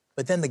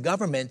 But then the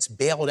governments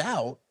bailed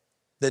out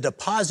the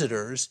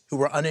depositors who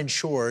were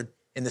uninsured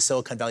in the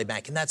Silicon Valley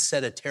Bank. And that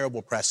set a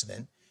terrible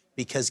precedent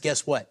because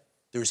guess what?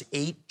 There's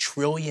 $8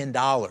 trillion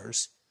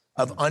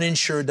of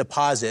uninsured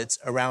deposits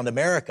around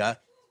America.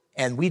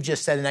 And we've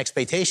just set an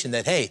expectation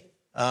that, hey,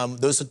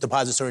 those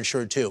deposits are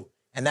insured too.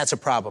 And that's a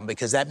problem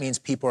because that means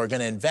people are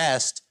going to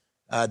invest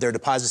their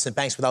deposits in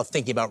banks without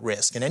thinking about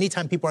risk. And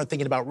anytime people aren't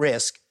thinking about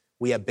risk,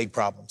 we have big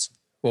problems.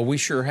 Well, we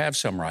sure have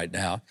some right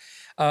now.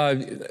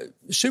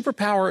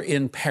 Superpower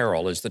in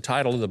Peril is the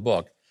title of the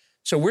book.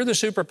 So we're the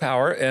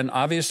superpower, and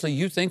obviously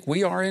you think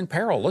we are in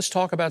peril. Let's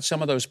talk about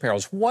some of those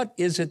perils. What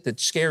is it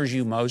that scares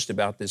you most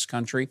about this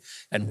country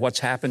and what's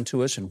happened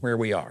to us and where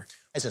we are?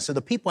 So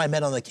the people I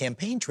met on the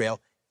campaign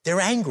trail,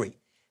 they're angry.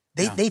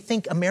 They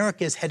think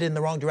America is headed in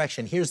the wrong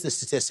direction. Here's the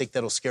statistic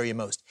that'll scare you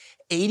most.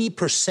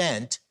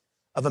 80%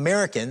 of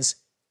Americans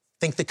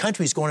think the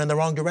country's going in the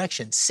wrong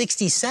direction.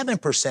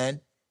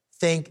 67%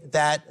 think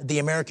that the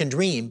American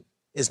dream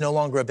is no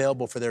longer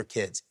available for their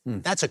kids.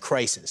 That's a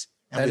crisis.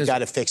 And we've got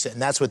to fix it.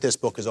 And that's what this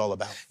book is all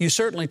about. You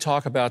certainly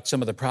talk about some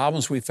of the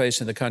problems we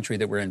face in the country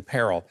that we're in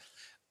peril.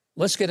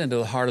 Let's get into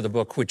the heart of the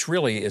book, which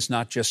really is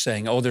not just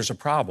saying, oh, there's a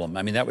problem.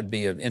 I mean, that would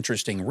be an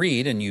interesting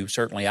read, and you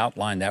certainly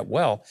outlined that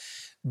well.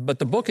 But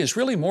the book is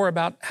really more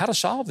about how to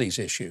solve these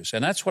issues.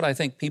 And that's what I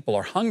think people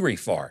are hungry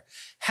for.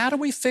 How do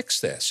we fix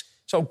this?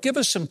 So give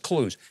us some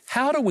clues.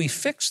 How do we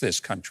fix this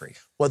country?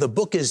 Well, the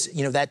book is,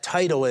 that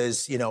title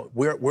is,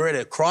 we're at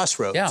a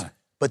crossroads. Yeah.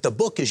 But the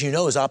book, as you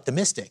know, is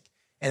optimistic.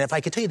 And if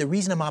I could tell you the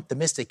reason I'm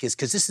optimistic is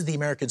because this is the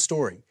American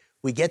story.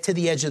 We get to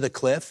the edge of the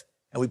cliff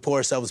and we pull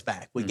ourselves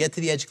back. We get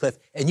to the edge of the cliff.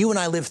 And you and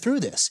I lived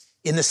through this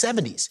in the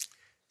 70s.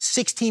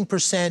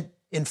 16%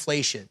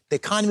 inflation. The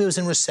economy was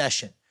in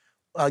recession.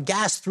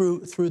 Gas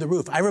through the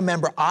roof. I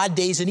remember odd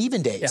days and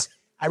even days. Yeah.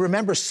 I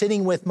remember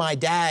sitting with my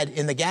dad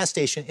in the gas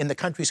station in the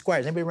Country Squire.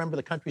 Does anybody remember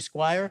the Country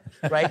Squire?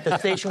 Right? The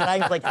station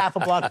wagon was like half a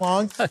block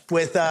long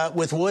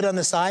with wood on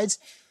the sides.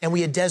 And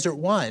we had Desert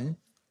One,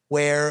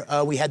 where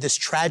we had this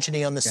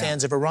tragedy on the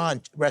sands of Iran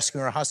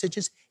rescuing our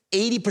hostages.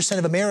 80%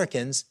 of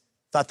Americans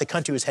thought the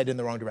country was headed in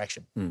the wrong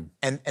direction.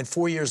 And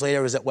 4 years later,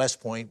 I was at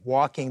West Point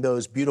walking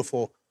those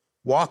beautiful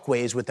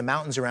walkways with the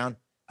mountains around.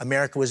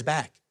 America was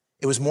back.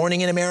 It was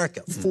morning in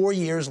America 4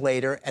 years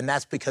later, and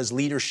that's because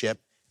leadership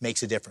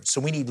makes a difference. So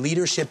we need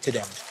leadership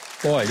today.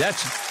 Boy,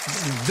 that's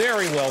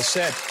very well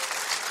said.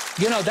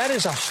 That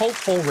is a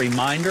hopeful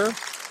reminder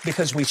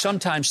because we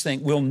sometimes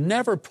think we'll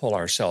never pull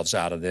ourselves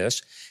out of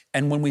this.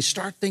 And when we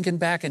start thinking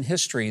back in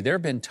history, there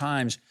have been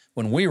times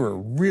when we were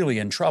really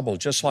in trouble,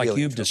 just like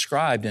you've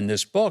described in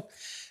this book.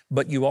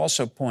 But you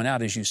also point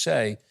out, as you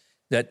say,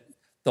 that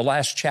the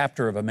last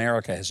chapter of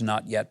America has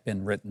not yet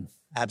been written.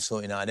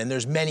 Absolutely not. And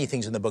there's many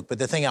things in the book, but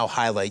the thing I'll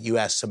highlight, you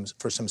asked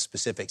for some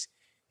specifics,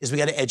 is we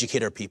got to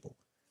educate our people.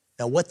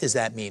 Now, what does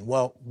that mean?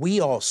 Well,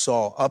 we all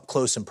saw up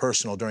close and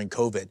personal during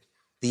COVID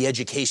the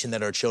education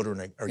that our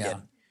children are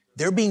getting.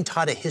 They're being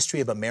taught a history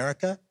of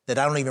America that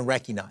I don't even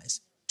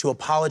recognize. To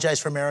apologize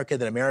for America,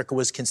 that America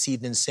was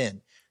conceived in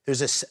sin.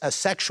 There's a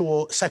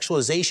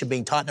sexualization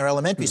being taught in our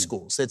elementary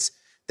schools.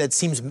 That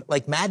seems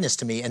like madness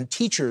to me. And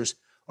teachers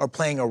are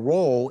playing a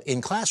role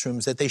in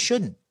classrooms that they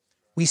shouldn't.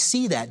 We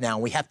see that now.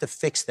 We have to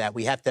fix that.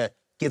 We have to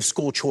give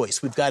school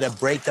choice. We've got to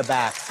break the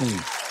back.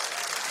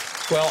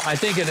 Well, I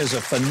think it is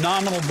a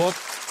phenomenal book.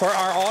 For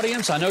our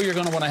audience, I know you're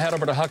going to want to head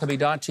over to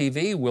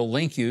Huckabee.tv. We'll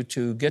link you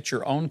to get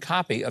your own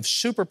copy of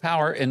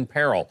Superpower in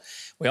Peril.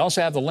 We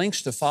also have the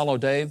links to follow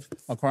Dave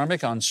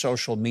McCormick on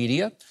social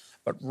media.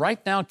 But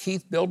right now,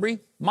 Keith Bilbrey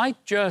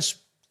might just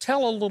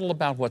tell a little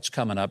about what's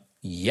coming up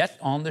yet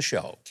on the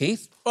show.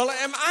 Keith? Well,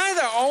 am I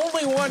the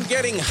only one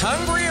getting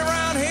hungry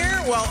around here?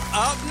 Well,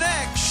 up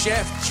next,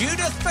 Chef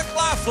Judith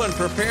McLaughlin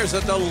prepares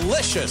a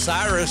delicious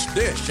Irish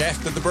dish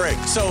after the break.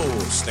 So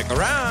stick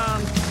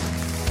around.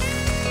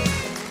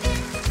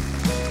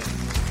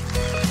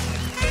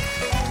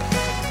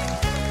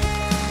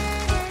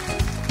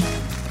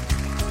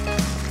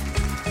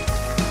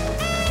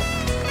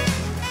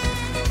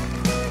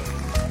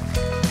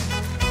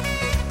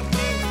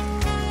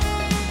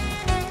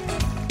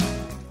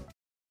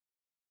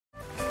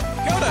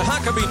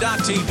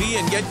 Huckabee.tv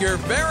and get your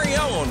very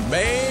own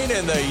made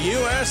in the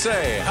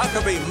USA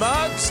Huckabee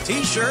mugs,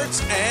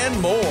 t-shirts,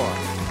 and more.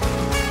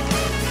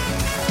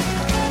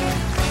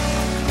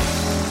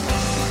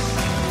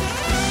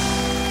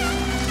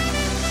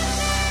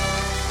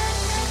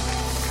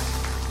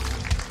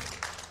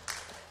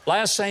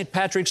 Last St.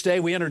 Patrick's Day,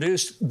 we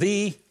introduced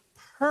the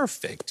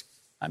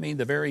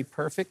very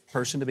perfect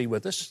person to be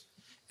with us.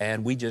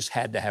 And we just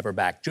had to have her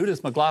back.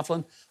 Judith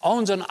McLaughlin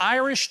owns an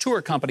Irish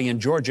tour company in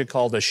Georgia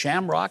called the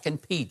Shamrock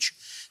and Peach.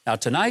 Now,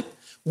 tonight,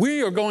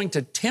 We are going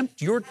to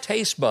tempt your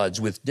taste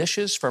buds with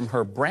dishes from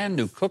her brand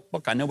new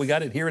cookbook. I know we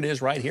got it. Here it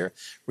is right here.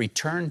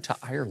 Return to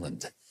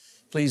Ireland.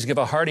 Please give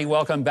a hearty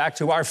welcome back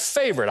to our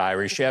favorite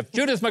Irish chef,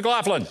 Judith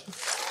McLaughlin.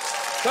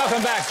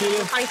 Welcome back,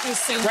 Judith. Thank you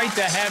so much. Great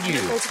to have you.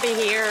 Wonderful to be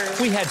here.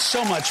 We had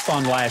so much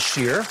fun last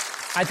year.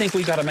 I think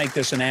we got to make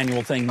this an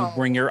annual thing. You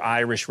bring your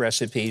Irish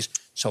recipes.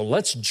 So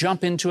let's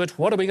jump into it.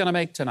 What are we going to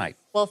make tonight?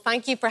 Well,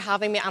 thank you for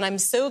having me, and I'm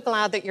so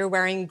glad that you're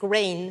wearing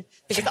green,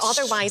 because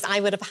otherwise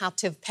I would have had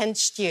to have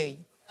pinched you.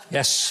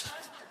 Yes.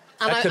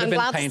 And That could have I'm been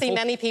glad painful. to see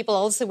many people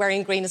also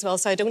wearing green as well,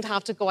 so I don't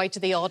have to go out to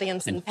the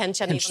audience and pinch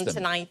anyone them.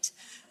 tonight.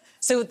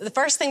 So the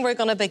first thing we're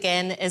going to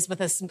begin is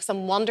with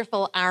some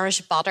wonderful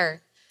Irish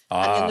butter.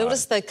 And you'll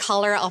notice the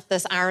colour of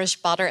this Irish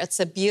butter. It's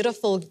a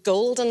beautiful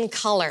golden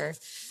colour.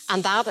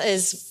 And that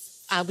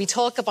is, we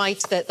talk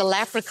about the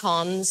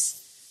leprechauns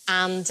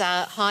and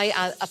how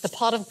at the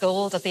pot of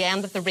gold at the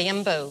end of the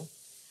rainbow,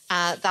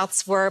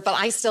 that's where, but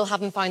I still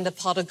haven't found the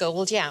pot of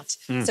gold yet.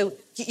 So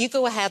you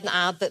go ahead and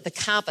add the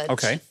cabbage.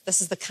 Okay.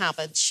 This is the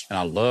cabbage. And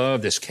I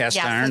love this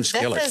cast iron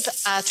skillet. This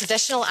is a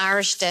traditional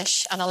Irish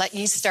dish, and I'll let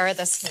you stir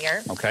this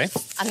here. Okay.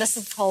 And this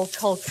is called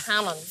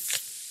colcannon.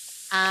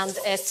 And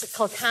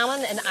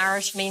colcannon in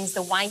Irish means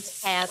the white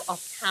head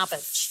of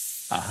cabbage.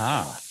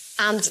 Aha.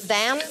 And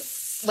then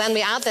when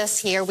we add this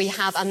here, we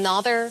have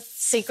another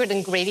secret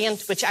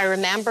ingredient, which I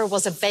remember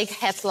was a big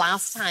hit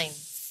last time.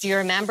 Do you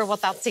remember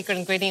what that secret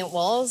ingredient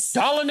was?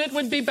 Darling, it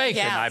would be bacon,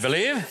 Yes. I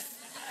believe.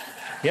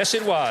 Yes,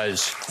 it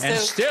was, and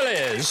still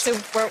is. So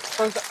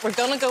we're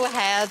going to go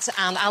ahead,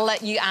 and I'll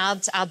let you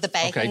add the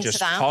bacon Okay, just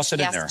to that. toss it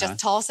in yes, there, just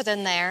toss it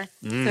in there.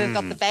 So we've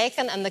got the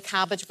bacon and the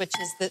cabbage, which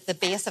is the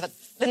base of it.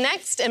 The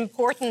next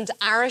important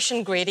Irish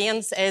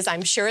ingredient is,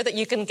 I'm sure that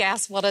you can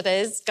guess what it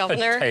is,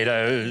 Governor.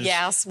 Potatoes.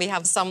 Yes, we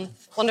have some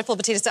wonderful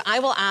potatoes. So I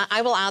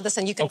will add this,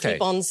 and you can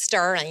keep on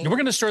stirring. We're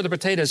going to stir the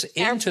potatoes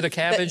into the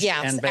cabbage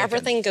and bacon.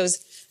 Everything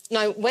goes.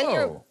 Now, when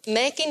you're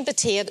making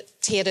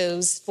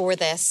potatoes for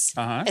this,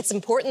 it's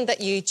important that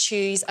you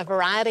choose a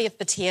variety of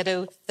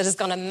potato that is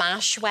going to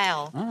mash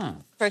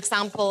well. For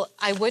example,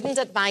 I wouldn't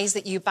advise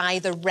that you buy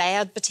the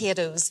red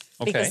potatoes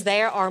because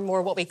there are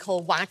more what we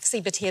call waxy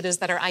potatoes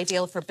that are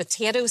ideal for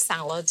potato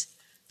salad.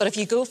 But if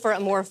you go for a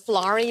more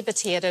flowery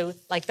potato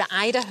like the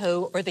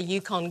Idaho or the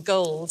Yukon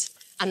Gold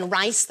and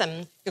rice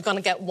them, you're going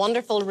to get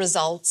wonderful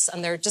results,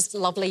 and they're just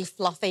lovely,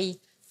 fluffy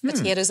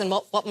potatoes and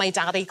what my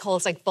daddy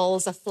calls like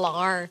balls of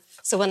flour.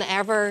 So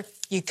whenever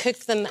you cook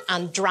them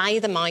and dry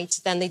them out,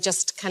 then they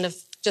just kind of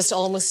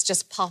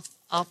almost puff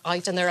up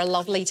out, and they're a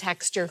lovely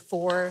texture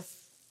for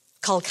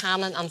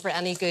colcannon and for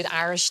any good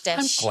Irish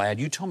dish. I'm glad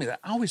you told me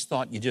that. I always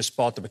thought you just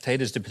bought the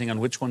potatoes depending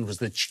on which one was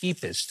the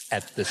cheapest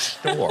at the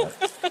store.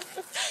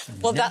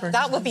 Well,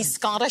 that would be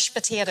Scottish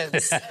potatoes.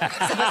 There's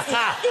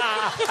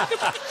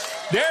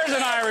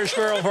an Irish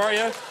girl for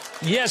you.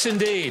 Yes,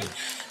 indeed.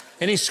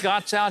 Any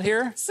Scots out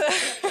here?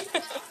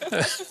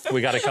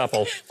 We got a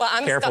couple. Well,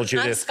 I'm Careful,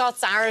 Judith. I'm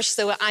Scots-Irish,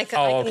 so I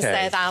can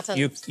say that. And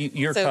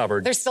you're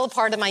covered. They're still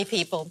part of my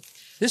people.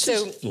 This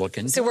is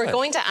looking So we're good.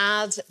 going to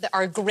add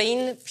our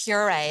green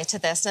puree to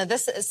this. Now,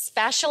 this is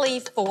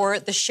especially for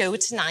the show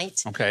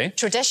tonight. Okay.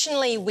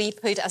 Traditionally, we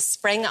put a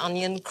spring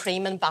onion,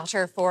 cream and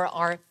butter for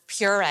our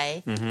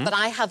puree, but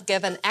I have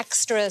given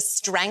extra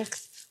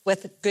strength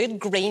with good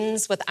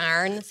greens with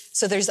iron.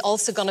 So there's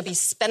also going to be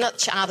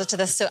spinach added to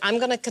this. So I'm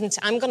going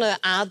to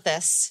add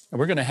this. And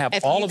we're going to have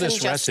all of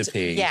this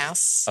recipe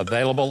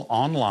available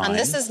online. And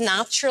this is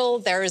natural.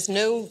 There is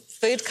no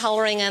food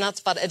colouring in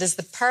it, but it is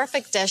the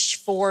perfect dish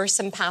for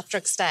St.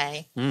 Patrick's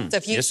Day. So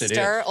if you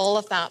stir all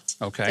of that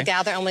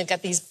together, and we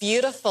get these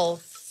beautiful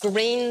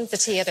green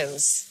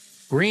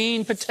potatoes.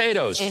 Green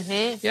potatoes.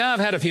 Yeah, I've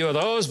had a few of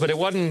those, but it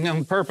wasn't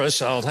on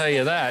purpose, I'll tell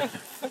you that.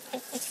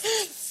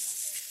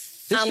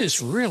 This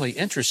is really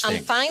interesting.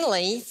 And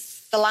finally,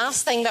 the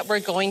last thing that we're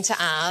going to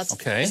add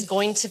is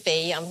going to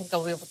be, I'm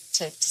going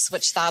to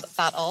switch that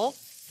off,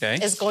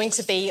 is going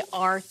to be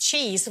our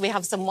cheese. So we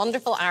have some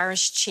wonderful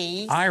Irish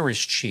cheese.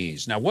 Irish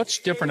cheese. Now, what's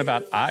different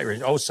about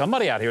Irish? Oh,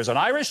 somebody out here is an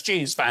Irish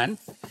cheese fan.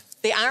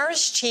 The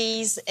Irish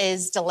cheese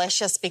is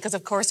delicious because,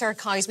 of course, our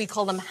cows, we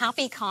call them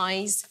happy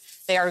cows.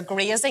 They are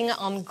grazing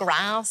on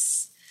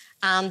grass,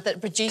 and that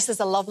produces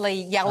a lovely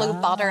yellow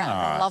butter and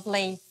a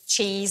lovely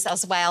cheese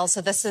as well.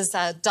 So this is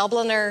a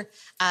Dubliner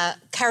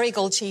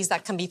Kerrygold cheese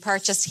that can be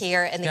purchased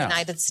here in the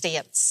United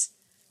States.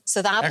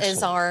 So that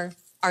is our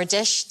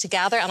dish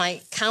together, and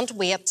I can't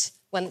wait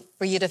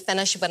for you to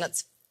finish when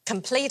it's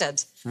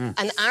completed.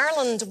 In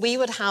Ireland, we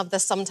would have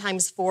this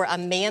sometimes for a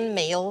main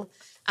meal.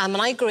 And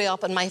when I grew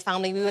up in my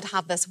family, we would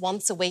have this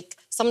once a week,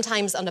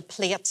 sometimes on a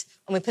plate,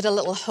 and we put a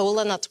little hole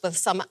in it with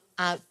some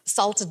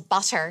salted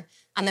butter,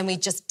 and then we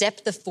just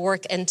dip the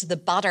fork into the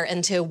butter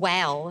into a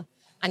well,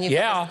 and you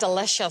get this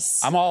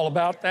delicious. I'm all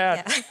about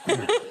that.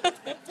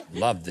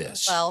 Love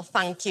this. Well,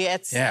 thank you.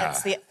 It's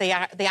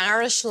the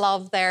Irish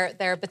love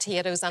their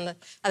potatoes, and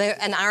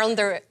in Ireland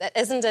there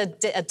isn't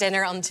a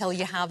dinner until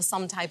you have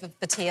some type of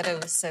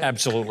potatoes. So.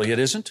 Absolutely, it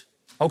isn't.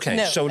 Okay,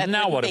 no, so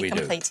now what do we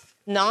do?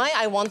 Now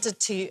I wanted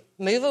to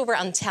move over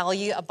and tell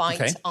you about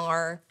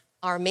our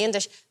our main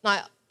dish.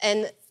 Now,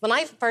 when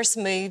I first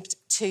moved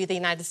to the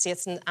United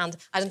States, and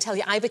I didn't tell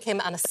you, I became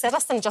a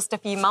citizen just a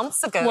few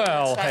months ago.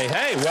 Well,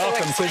 hey,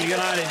 welcome to the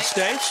United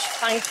States.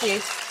 Thank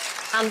you.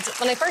 And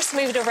when I first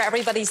moved over,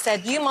 everybody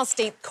said, you must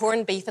eat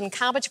corned beef and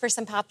cabbage for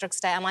St. Patrick's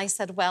Day. And I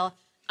said, well,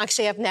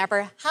 actually, I've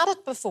never had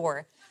it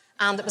before.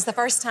 And it was the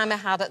first time I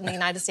had it in the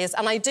United States.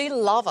 And I do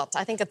love it.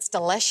 I think it's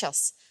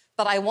delicious.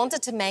 But I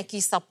wanted to make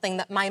you something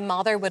that my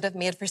mother would have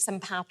made for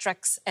St.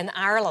 Patrick's in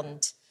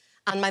Ireland.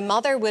 And my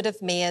mother would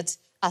have made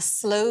a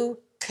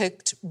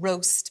slow-cooked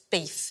roast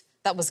beef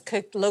that was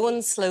cooked low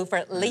and slow for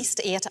at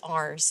least 8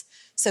 hours.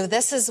 So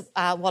this is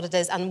what it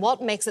is. And what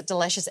makes it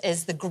delicious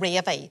is the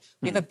gravy.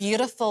 We have a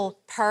beautiful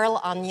pearl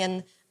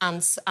onion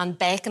and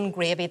bacon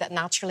gravy that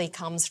naturally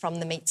comes from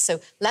the meat. So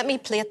let me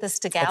plate this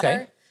together.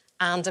 Okay.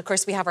 And, of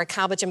course, we have our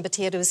cabbage and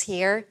potatoes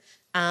here.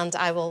 And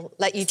I will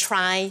let you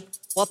try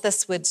what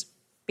this would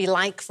be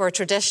like for a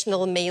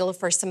traditional meal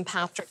for St.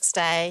 Patrick's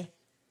Day,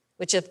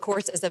 which, of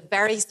course, is a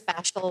very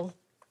special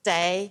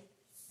day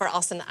for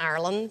us in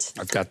Ireland.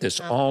 I've got this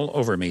all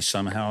over me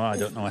somehow. I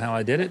don't know how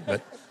I did it,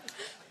 but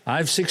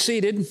I've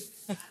succeeded.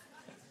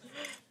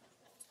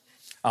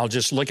 I'll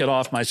just lick it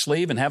off my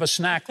sleeve and have a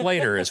snack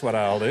later is what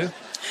I'll do.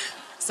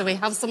 So we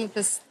have some of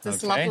this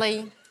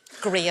lovely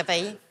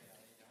gravy.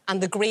 And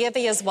the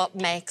gravy is what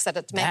makes it.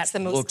 It makes the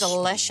most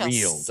delicious.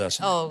 Real,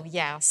 doesn't it? Oh,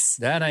 yes.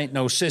 That ain't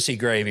no sissy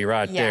gravy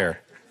right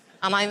there.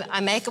 And I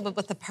make it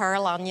with the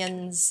pearl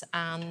onions,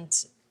 and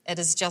it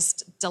is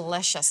just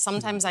delicious.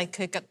 Sometimes I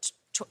cook it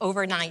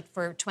overnight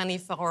for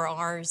 24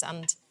 hours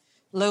and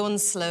low and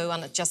slow,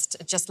 and it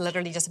just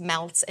literally just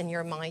melts in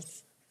your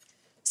mouth.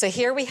 So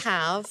here we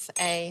have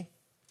a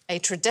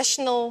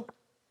traditional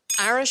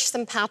Irish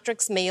St.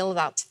 Patrick's meal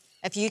that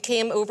if you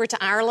came over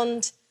to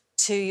Ireland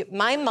to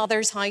my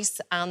mother's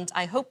house, and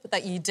I hope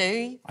that you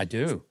do. I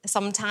do.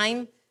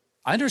 Sometime.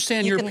 I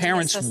understand your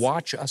parents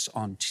watch us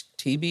on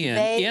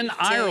TBN in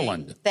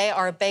Ireland. They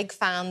are big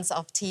fans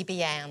of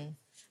TBN,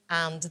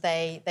 and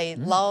they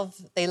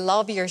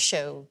love your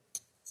show.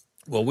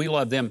 Well, we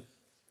love them.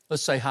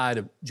 Let's say hi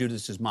to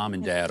Judith's mom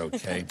and dad,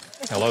 okay?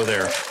 Hello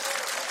there.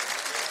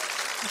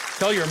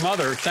 Tell your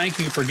mother thank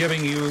you for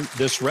giving you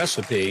this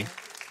recipe.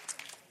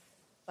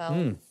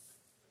 Well,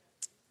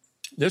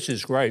 this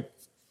is great.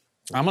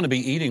 I'm going to be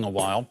eating a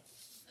while.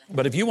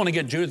 But if you want to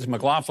get Judith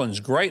McLaughlin's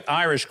great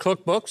Irish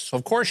cookbooks,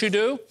 of course you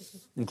do,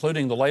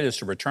 including the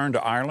latest, A Return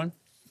to Ireland,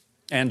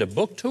 and to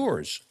book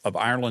tours of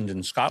Ireland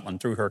and Scotland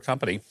through her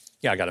company.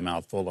 Yeah, I got a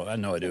mouthful of it. I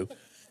know I do.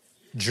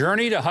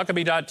 Journey to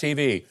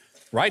Huckabee.tv.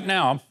 Right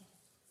now,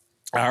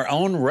 our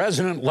own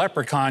resident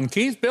leprechaun,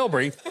 Keith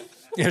Bilbrey,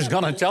 is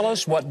going to tell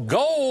us what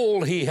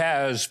gold he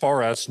has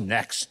for us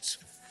next.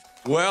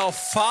 Well,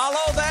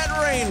 follow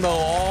that rainbow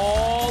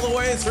all the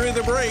way through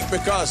the break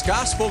because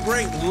gospel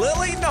great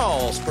Lily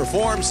Knowles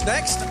performs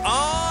next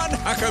on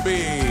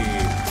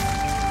Huckabee.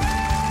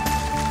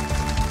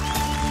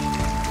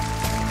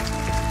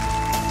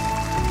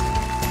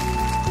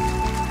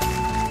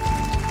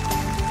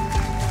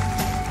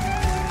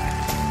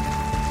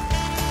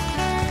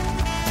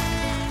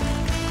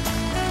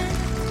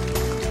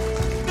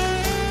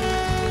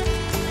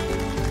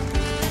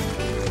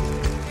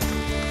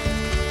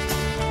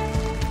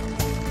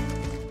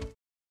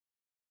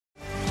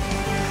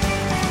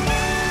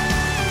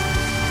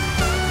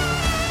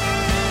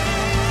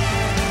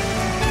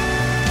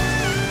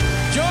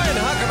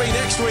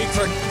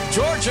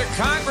 Georgia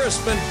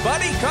Congressman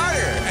Buddy Carter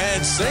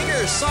and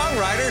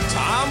singer-songwriter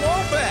Tom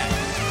Wopat.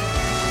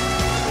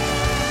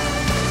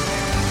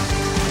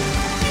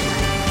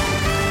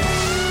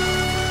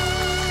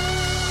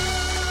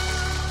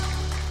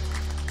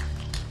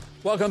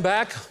 Welcome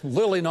back.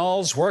 Lily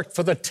Knowles worked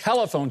for the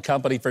telephone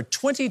company for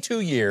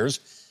 22 years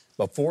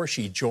before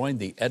she joined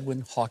the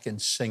Edwin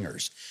Hawkins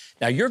Singers.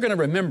 Now, you're going to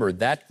remember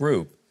that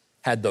group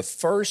had the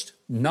first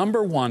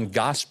 #1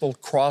 gospel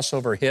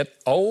crossover hit,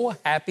 Oh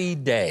Happy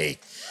Day.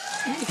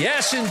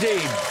 Yes,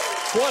 indeed.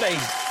 What a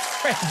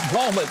great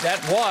moment that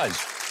was.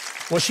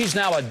 Well, she's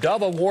now a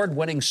Dove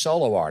Award-winning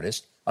solo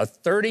artist, a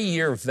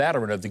 30-year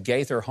veteran of the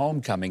Gaither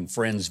Homecoming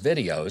Friends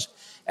videos,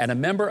 and a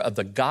member of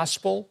the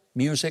Gospel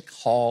Music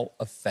Hall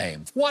of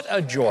Fame. What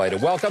a joy to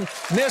welcome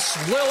Miss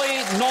Lily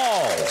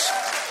Knowles.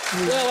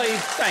 Lily,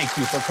 thank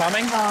you for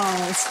coming.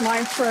 Oh, it's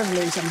my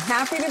privilege. I'm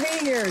happy to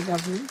be here,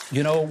 Governor.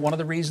 You know, one of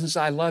the reasons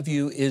I love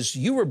you is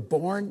you were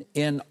born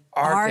in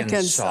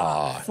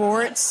Arkansas.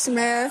 Fort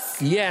Smith.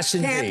 Yes,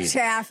 indeed. Camp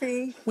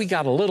Chaffee. We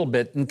got a little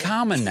bit in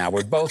common now.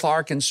 We're both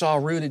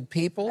Arkansas-rooted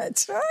people.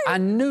 That's right. I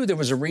knew there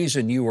was a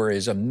reason you were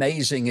as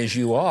amazing as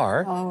you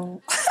are.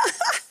 Oh.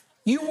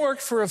 You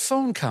worked for a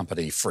phone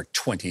company for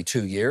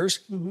 22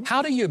 years. Mm-hmm.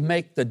 How do you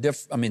make the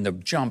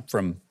jump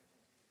from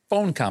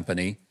phone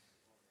company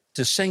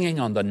to singing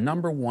on the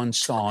 #1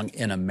 song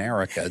in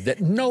America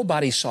that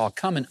nobody saw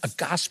coming, a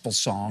gospel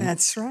song?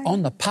 That's right.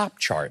 On the pop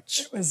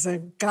charts? It was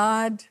a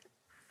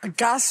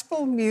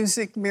gospel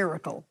music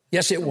miracle.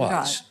 Yes, it was.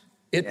 God.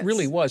 It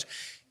really was.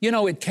 You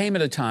know, it came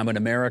at a time when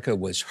America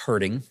was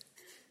hurting,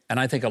 and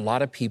I think a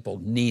lot of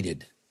people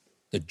needed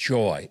the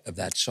joy of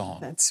that song.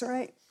 That's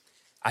right.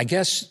 I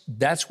guess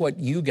that's what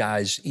you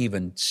guys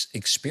even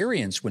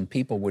experienced when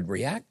people would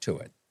react to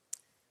it.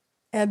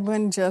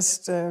 Edwin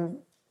just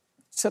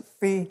took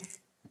the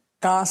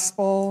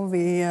gospel,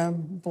 the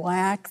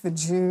black,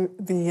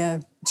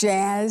 the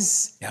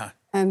jazz,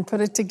 and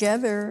put it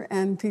together,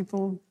 and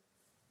people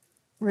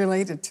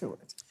related to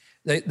it.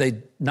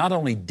 They not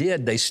only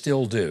did, they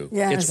still do.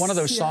 Yes, it's one of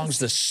those songs,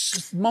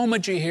 the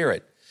moment you hear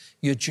it,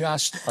 you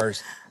just are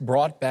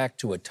brought back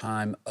to a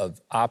time of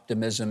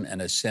optimism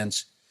and a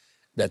sense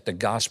that the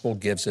gospel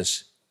gives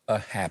us a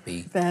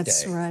happy day.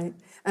 That's right.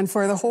 And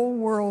for the whole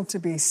world to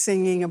be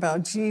singing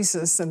about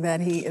Jesus and that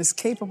he is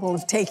capable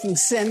of taking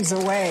sins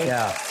away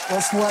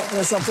was what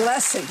was a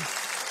blessing.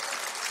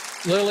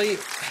 Lily,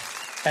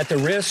 at the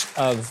risk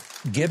of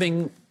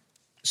giving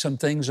some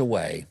things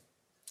away,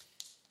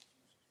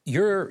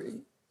 you're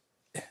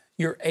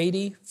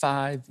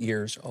 85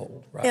 years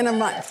old, right? In a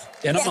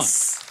month. In a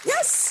month.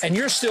 Yes. And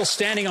you're still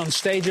standing on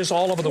stages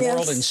all over the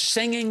world and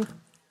singing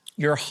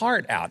your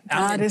heart out.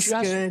 God is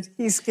good.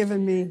 He's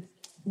given me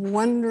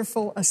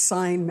wonderful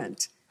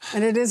assignment.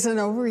 And it isn't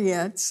over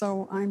yet,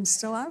 so I'm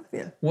still out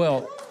there.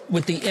 Well,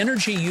 with the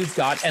energy you've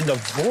got and the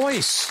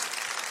voice,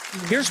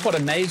 here's what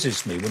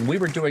amazes me. When we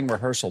were doing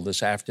rehearsal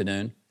this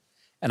afternoon,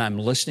 and I'm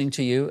listening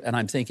to you, and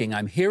I'm thinking,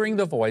 I'm hearing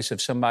the voice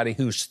of somebody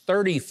who's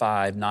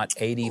 35, not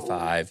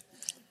 85.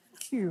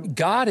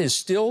 God has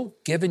still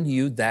given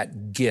you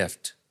that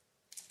gift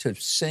to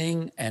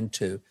sing and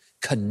to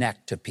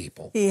connect to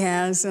people. He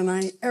has,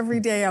 and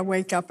every day I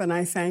wake up and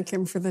I thank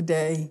him for the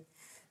day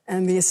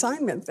and the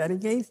assignment that he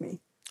gave me.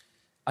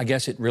 I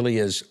guess it really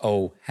is,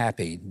 oh,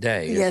 happy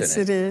day, isn't it? Yes,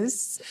 it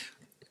is.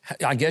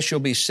 I guess you'll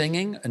be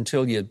singing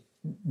until you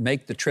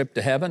make the trip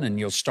to heaven, and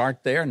you'll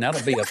start there, and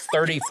that'll be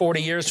 30,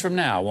 40 years from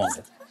now, won't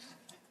it?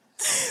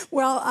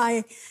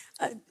 Well,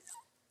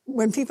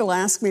 when people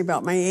ask me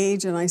about my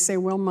age, and I say,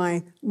 well,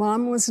 my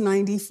mom was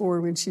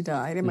 94 when she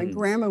died, and my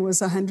grandma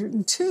was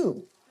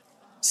 102.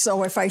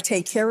 So if I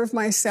take care of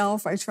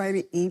myself, I try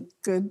to eat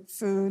good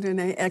food and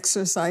I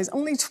exercise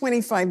only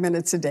 25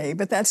 minutes a day,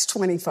 but that's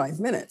 25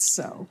 minutes,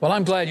 so. Well,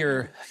 I'm glad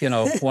you're,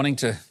 wanting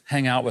to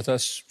hang out with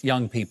us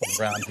young people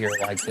around here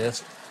like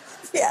this.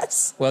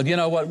 Yes. Well, you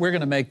know what? We're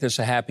going to make this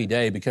a happy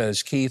day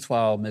because, Keith,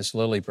 while Miss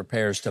Lily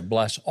prepares to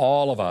bless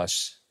all of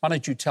us, why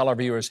don't you tell our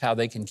viewers how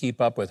they can keep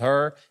up with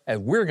her,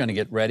 and we're going to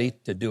get ready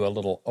to do a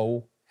little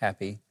Oh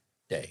Happy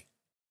Day.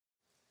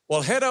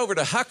 Well, head over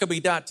to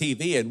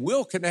Huckabee.tv and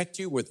we'll connect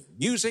you with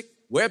music,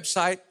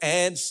 website,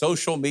 and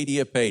social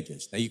media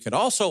pages. Now, you can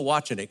also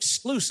watch an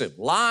exclusive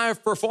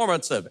live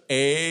performance of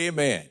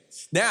Amen.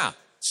 Now,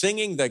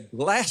 singing the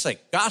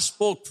classic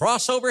gospel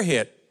crossover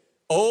hit,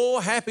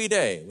 Oh Happy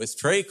Day, with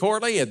Trey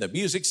Corley and the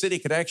Music City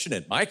Connection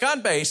and Mike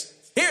on bass.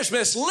 Here's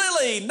Miss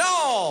Lily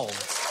Knowles.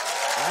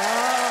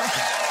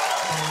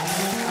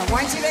 I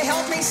want you to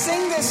help me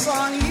sing this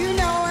song. You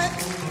know it.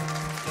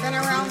 Been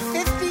around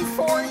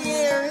 54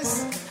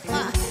 years.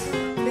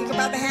 Think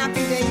about the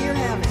happy day you're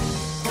having.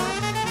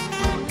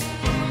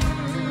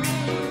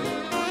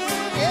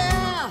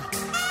 Yeah.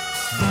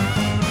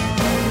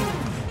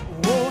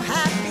 Oh,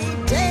 happy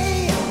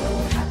day.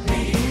 Oh,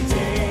 happy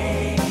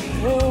day.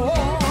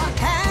 Oh,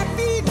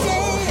 happy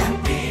day.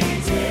 Happy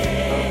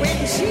day. When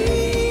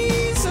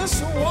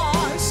Jesus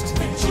washed.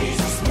 When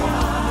Jesus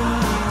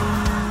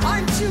washed.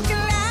 Aren't you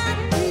glad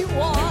he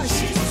washed?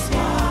 Jesus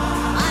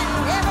washed. I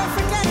never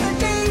forget the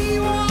day he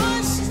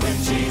washed. When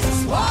Jesus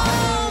washed.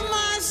 All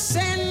my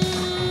sins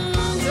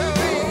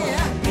away.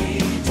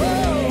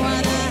 Oh,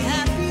 what a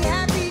happy,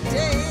 happy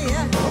day.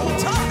 He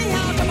taught me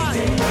how, come on.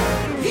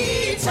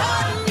 He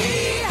taught me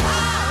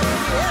how,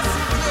 yes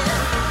he did.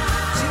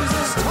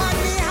 Jesus taught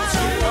me how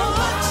to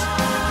watch.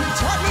 He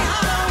taught me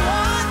how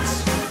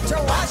to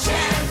watch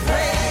and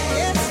pray.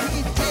 Yes he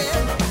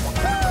did.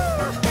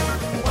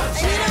 And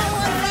you know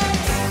what,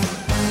 folks?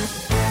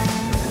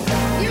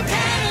 You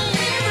can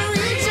live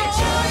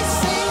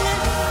rejoicing.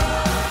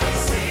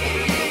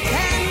 You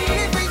can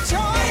live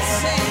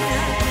rejoicing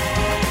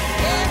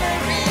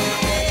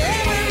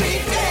every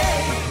day.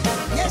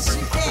 Yes,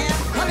 you can.